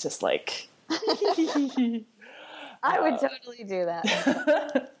other, just like. I would totally do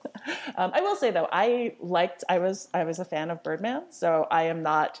that. I will say though, I was a fan of Birdman, so I am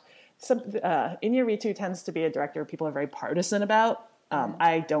not. Iñárritu tends to be a director people are very partisan about.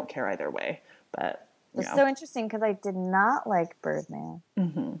 I don't care either way, but it's so interesting because I did not like Birdman.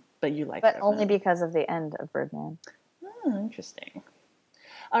 Mm-hmm. But you like But Birdman. only because of the end of Birdman. Oh, interesting.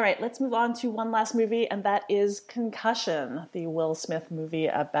 All right, let's move on to one last movie, and that is Concussion, the Will Smith movie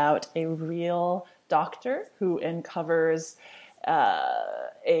about a real doctor who uncovers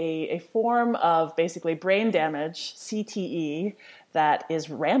a form of basically brain damage, CTE, that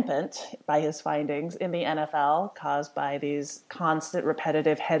is rampant by his findings in the NFL, caused by these constant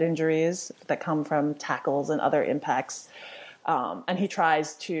repetitive head injuries that come from tackles and other impacts. And he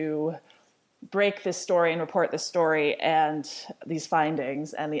tries to break this story and report this story and these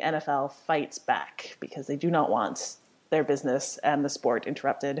findings, and the NFL fights back because they do not want their business and the sport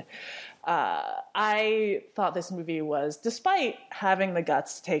interrupted. I thought this movie was, despite having the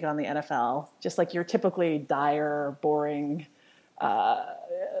guts to take on the NFL, just like your typically dire, boring,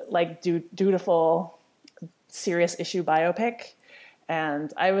 dutiful, serious issue biopic.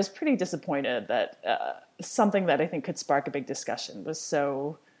 And I was pretty disappointed that something that I think could spark a big discussion was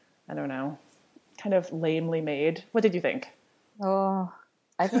so, I don't know, kind of lamely made. What did you think? Oh,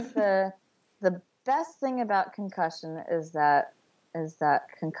 I think the best thing about Concussion is that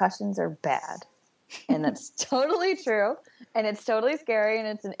concussions are bad. And that's totally true. And it's totally scary. And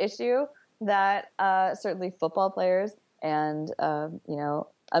it's an issue that certainly football players and,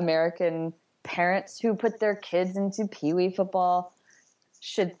 American parents who put their kids into peewee football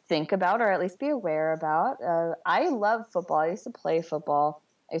should think about, or at least be aware about. I love football. I used to play football.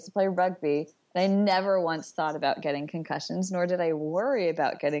 I used to play rugby. And I never once thought about getting concussions, nor did I worry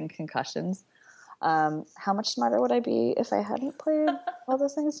about getting concussions. How much smarter would I be if I hadn't played all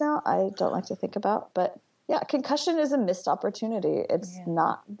those things now? I don't like to think about. But yeah, concussion is a missed opportunity. It's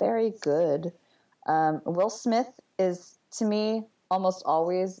not very good. Will Smith is, to me, almost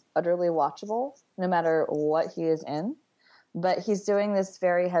always utterly watchable, no matter what he is in. But he's doing this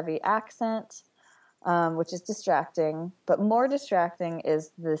very heavy accent, which is distracting. But more distracting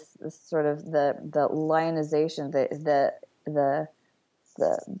is this sort of the lionization, the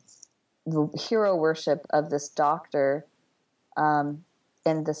hero worship of this doctor. And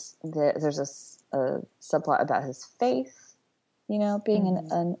there's a subplot about his faith, being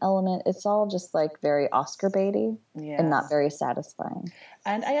an element. It's all just like very Oscar baity and not very satisfying.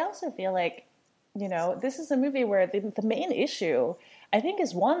 And I also feel like, this is a movie where the main issue, I think,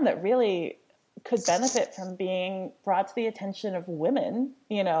 is one that really could benefit from being brought to the attention of women,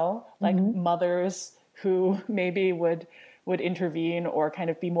 like mothers who maybe would intervene or kind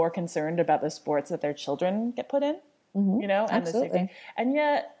of be more concerned about the sports that their children get put in, and Absolutely. the same thing. And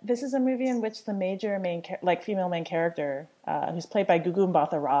yet this is a movie in which the major female main character, who's played by Gugu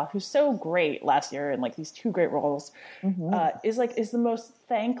Mbatha-Raw, who's so great last year in like these 2 great roles, is the most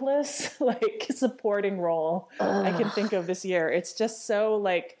thankless, supporting role I can think of this year. It's just so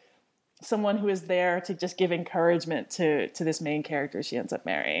like someone who is there to just give encouragement to this main character she ends up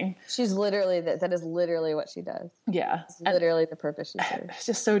marrying. She's literally, that is literally what she does. Yeah. It's literally the purpose she serves. It's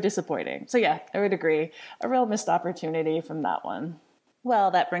just so disappointing. So yeah, I would agree. A real missed opportunity from that one. Well,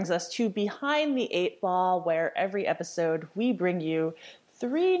 that brings us to Behind the Eight Ball, where every episode we bring you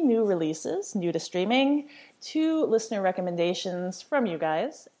 3 new releases, new to streaming, 2 listener recommendations from you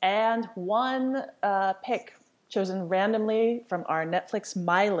guys, and 1 pick chosen randomly from our Netflix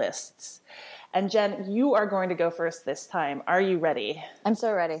My Lists. And Jen, you are going to go first this time. Are you ready? I'm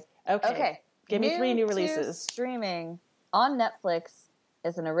so ready. Okay. Give me 3 new To releases. streaming on Netflix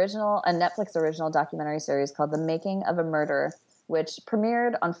is a Netflix original documentary series called The Making of a Murderer, which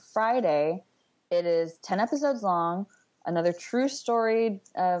premiered on Friday. It is 10 episodes long, another true story,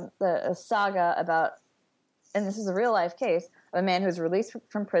 a saga about, and this is a real life case, of a man who was released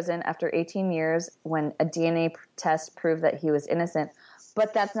from prison after 18 years when a DNA test proved that he was innocent.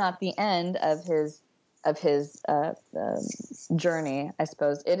 But that's not the end of his journey, I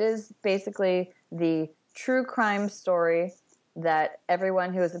suppose. It is basically the true crime story that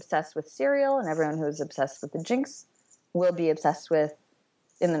everyone who is obsessed with Serial and everyone who is obsessed with the Jinx will be obsessed with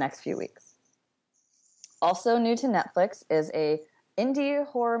in the next few weeks. Also new to Netflix is a indie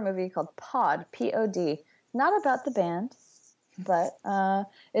horror movie called Pod, P-O-D. Not about the band, but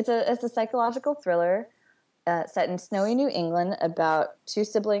it's a psychological thriller set in snowy New England about 2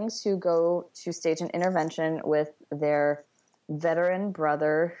 siblings who go to stage an intervention with their veteran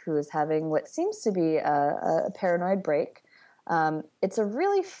brother who is having what seems to be a paranoid break. It's a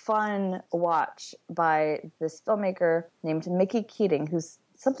really fun watch by this filmmaker named Mickey Keating, who's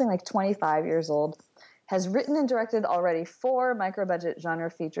something like 25 years old, has written and directed already 4 micro-budget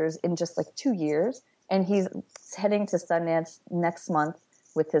genre features in just like 2 years, and he's heading to Sundance next month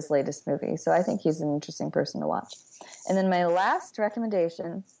with his latest movie. So I think he's an interesting person to watch. And then my last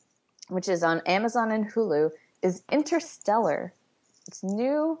recommendation, which is on Amazon and Hulu, is Interstellar. It's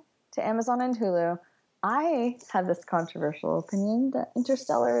new to Amazon and Hulu. I have this controversial opinion that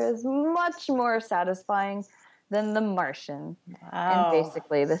Interstellar is much more satisfying than The Martian. Wow. And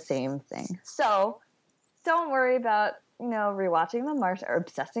basically the same thing. So don't worry about, rewatching The Martian or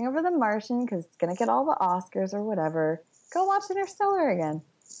obsessing over The Martian because it's going to get all the Oscars or whatever. Go watch Interstellar again.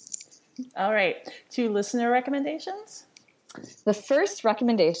 All right. 2 listener recommendations? The first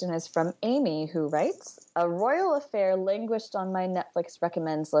recommendation is from Amy, who writes, "A royal affair languished on my Netflix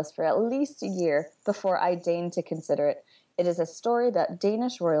recommends list for at least a year before I deigned to consider it. It is a story about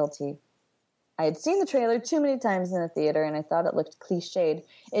Danish royalty. I had seen the trailer too many times in the theater, and I thought it looked cliched.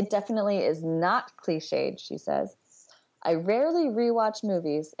 It definitely is not cliched," she says. "I rarely rewatch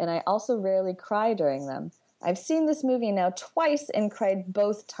movies, and I also rarely cry during them. I've seen this movie now twice and cried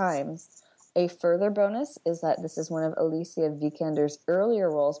both times. A further bonus is that this is one of Alicia Vikander's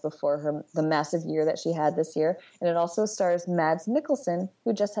earlier roles before the massive year that she had this year, and it also stars Mads Mikkelsen,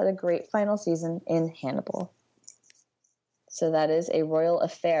 who just had a great final season in Hannibal." So that is A Royal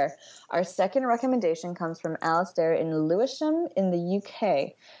Affair. Our second recommendation comes from Alistair in Lewisham in the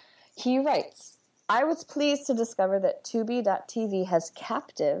UK. He writes, "I was pleased to discover that Tubi.tv has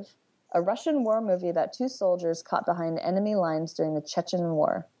Captive, a Russian war movie about 2 soldiers caught behind enemy lines during the Chechen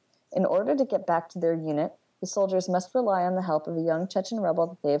War. In order to get back to their unit, the soldiers must rely on the help of a young Chechen rebel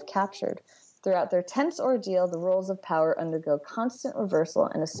that they have captured. Throughout their tense ordeal, the roles of power undergo constant reversal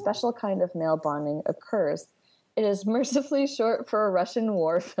and a special kind of male bonding occurs. It is mercifully short for a Russian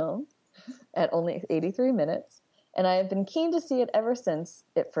war film at only 83 minutes, and I have been keen to see it ever since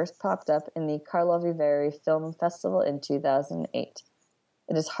it first popped up in the Karlovy Vary Film Festival in 2008.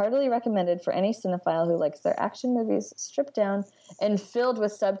 It is heartily recommended for any cinephile who likes their action movies stripped down and filled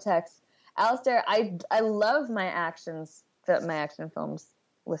with subtext." Alistair, I love my action films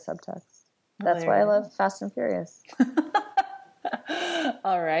with subtext. That's why I love Fast and Furious.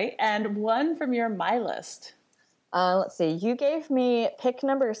 All right. And 1 from your My List. Let's see. You gave me pick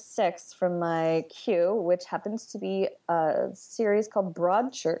number 6 from my queue, which happens to be a series called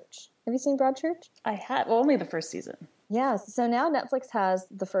Broadchurch. Have you seen Broadchurch? I had only the first season. Yes. So now Netflix has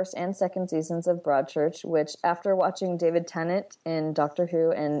the first and second seasons of Broadchurch, which after watching David Tennant in Doctor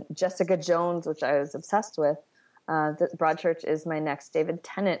Who and Jessica Jones, which I was obsessed with, Broadchurch is my next David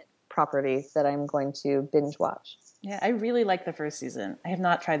Tennant property that I'm going to binge watch. Yeah, I really like the first season. I have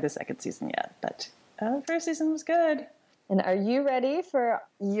not tried the second season yet, but the first season was good. And are you ready for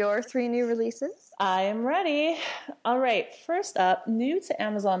your 3 new releases? I am ready. All right, first up, new to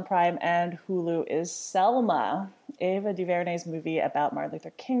Amazon Prime and Hulu is Selma, Ava DuVernay's movie about Martin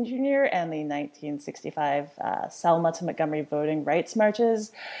Luther King Jr. and the 1965 Selma to Montgomery voting rights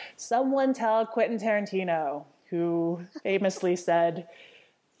marches. Someone tell Quentin Tarantino, who famously said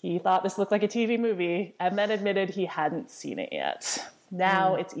he thought this looked like a TV movie and then admitted he hadn't seen it yet.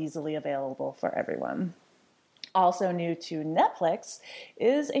 Now it's easily available for everyone. Also new to Netflix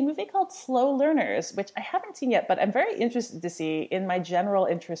is a movie called Slow Learners, which I haven't seen yet, but I'm very interested to see in my general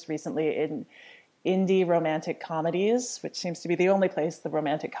interest recently in indie romantic comedies, which seems to be the only place the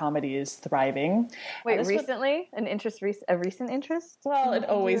romantic comedy is thriving. Wait, recently? A recent interest? Well, it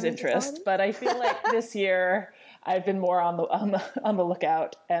always interests, but I feel like this year I've been more on the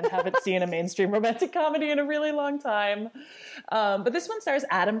lookout and haven't seen a mainstream romantic comedy in a really long time. But this one stars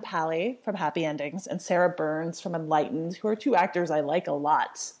Adam Pally from Happy Endings and Sarah Burns from Enlightened, who are two actors I like a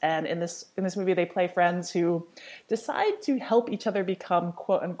lot. And in this movie, they play friends who decide to help each other become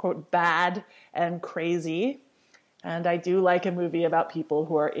quote unquote bad and crazy. And I do like a movie about people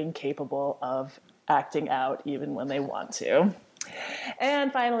who are incapable of acting out even when they want to.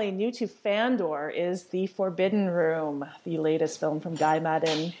 And finally, new to Fandor is The Forbidden Room, the latest film from Guy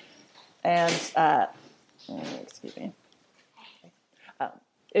Maddin. And, excuse me.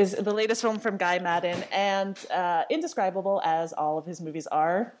 Is the latest film from Guy Maddin, and indescribable as all of his movies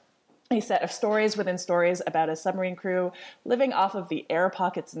are. A set of stories within stories about a submarine crew living off of the air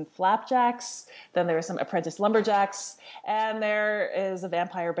pockets and flapjacks. Then there are some apprentice lumberjacks, and there is a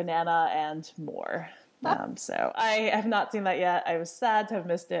vampire banana and more. So I have not seen that yet. I was sad to have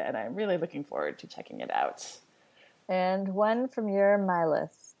missed it, and I'm really looking forward to checking it out. And one from your My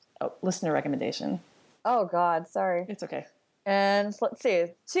List. Oh, listener recommendation. Oh, God, sorry. It's okay. And let's see,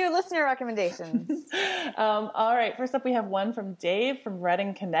 2 listener recommendations. All right, first up we have one from Dave from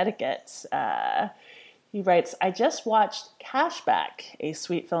Redding, Connecticut. He writes, I just watched Cashback, a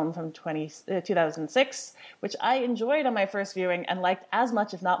sweet film from 2006, which I enjoyed on my first viewing and liked as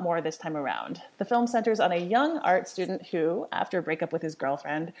much, if not more, this time around. The film centers on a young art student who, after a breakup with his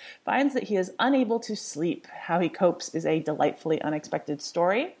girlfriend, finds that he is unable to sleep. How he copes is a delightfully unexpected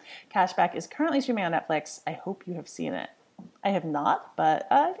story. Cashback is currently streaming on Netflix. I hope you have seen it. I have not, but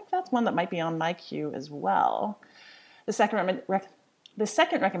I think that's one that might be on my queue as well. The second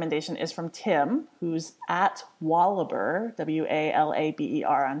recommendation is from Tim, who's at Wallaber,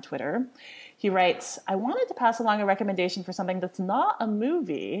 Walaber on Twitter. He writes, I wanted to pass along a recommendation for something that's not a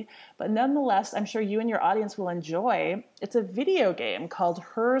movie, but nonetheless, I'm sure you and your audience will enjoy. It's a video game called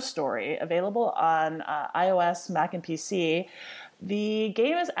Her Story, available on iOS, Mac, and PC. The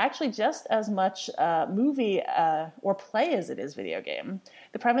game is actually just as much movie or play as it is video game.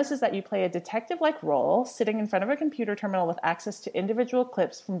 The premise is that you play a detective-like role, sitting in front of a computer terminal with access to individual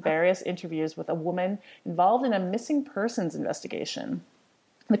clips from various interviews with a woman involved in a missing persons investigation.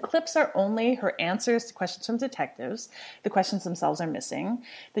 The clips are only her answers to questions from detectives. The questions themselves are missing.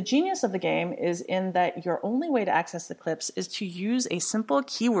 The genius of the game is in that your only way to access the clips is to use a simple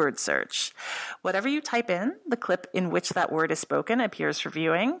keyword search. Whatever you type in, the clip in which that word is spoken appears for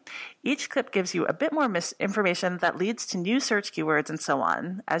viewing. Each clip gives you a bit more information that leads to new search keywords and so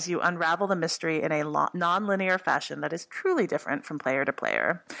on, as you unravel the mystery in a non-linear fashion that is truly different from player to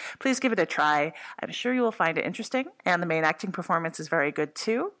player. Please give it a try. I'm sure you will find it interesting, and the main acting performance is very good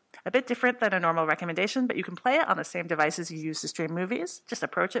too. A bit different than a normal recommendation, but you can play it on the same devices you use to stream movies. Just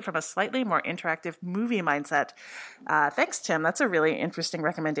approach it from a slightly more interactive movie mindset. Thanks, Tim. That's a really interesting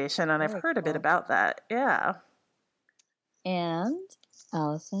recommendation, and I've heard a bit about that. Yeah. And,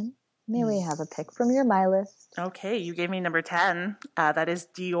 Allison, may we have a pick from your My List? Okay, you gave me number 10. That is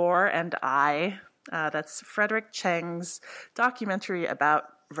Dior and I. That's Frederick Cheng's documentary about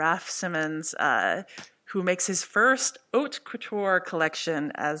Raf Simons, who makes his first haute couture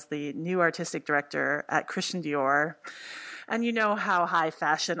collection as the new artistic director at Christian Dior. And you know how high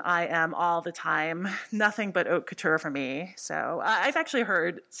fashion I am all the time. Nothing but haute couture for me. So I've actually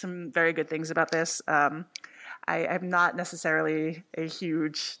heard some very good things about this. I'm not necessarily a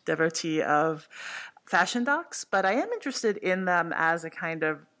huge devotee of fashion docs, but I am interested in them as a kind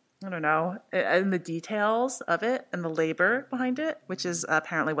of, I don't know, in the details of it and the labor behind it, which is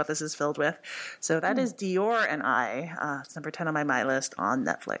apparently what this is filled with. So that is Dior and I. It's number 10 on my My List on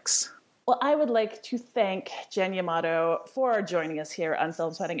Netflix. Well, I would like to thank Jen Yamato for joining us here on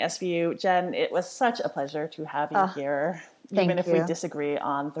Film Spotting SVU. Jen, it was such a pleasure to have you here, even if we disagree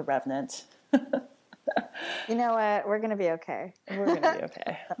on The Revenant. You know what? We're going to be okay. We're going to be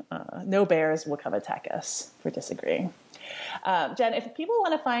okay. No bears will come attack us for disagreeing. Jen, if people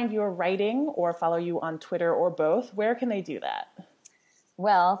want to find your writing or follow you on Twitter or both, where can they do that?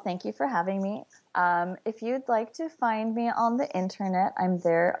 Well, thank you for having me. If you'd like to find me on the internet, I'm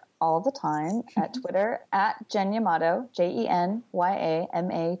there all the time at Twitter at Jen Yamato,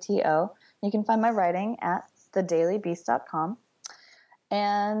 JenYamato. You can find my writing at thedailybeast.com.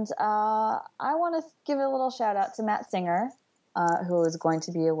 And I want to give a little shout out to Matt Singer, who is going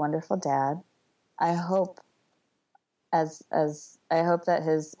to be a wonderful dad. I hope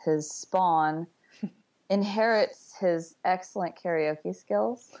that his spawn inherits his excellent karaoke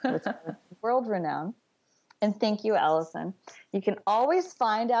skills, which are world renowned. And thank you, Allison. You can always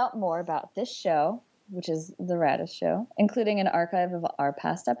find out more about this show, which is The Raddest Show, including an archive of our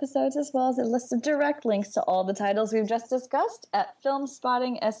past episodes, as well as a list of direct links to all the titles we've just discussed at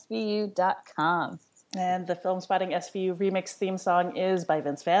filmspottingsvu.com. And the Film Spotting SVU remix theme song is by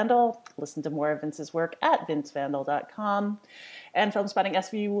Vince Vandal. Listen to more of Vince's work at vincevandal.com. And Film Spotting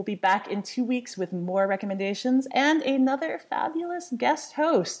SVU will be back in 2 weeks with more recommendations and another fabulous guest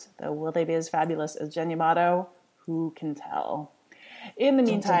host. Though will they be as fabulous as Jen Yamato? Who can tell? In the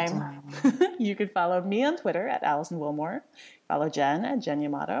meantime, you can follow me on Twitter at Allison Wilmore. Follow Jen at Jen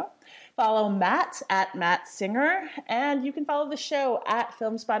Yamato. Follow Matt at Matt Singer. And you can follow the show at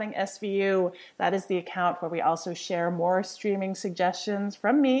Film Spotting SVU. That is the account where we also share more streaming suggestions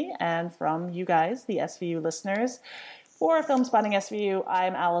from me and from you guys, the SVU listeners. For Film Spotting SVU,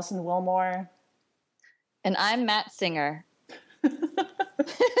 I'm Allison Wilmore. And I'm Matt Singer.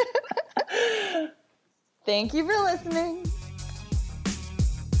 Thank you for listening.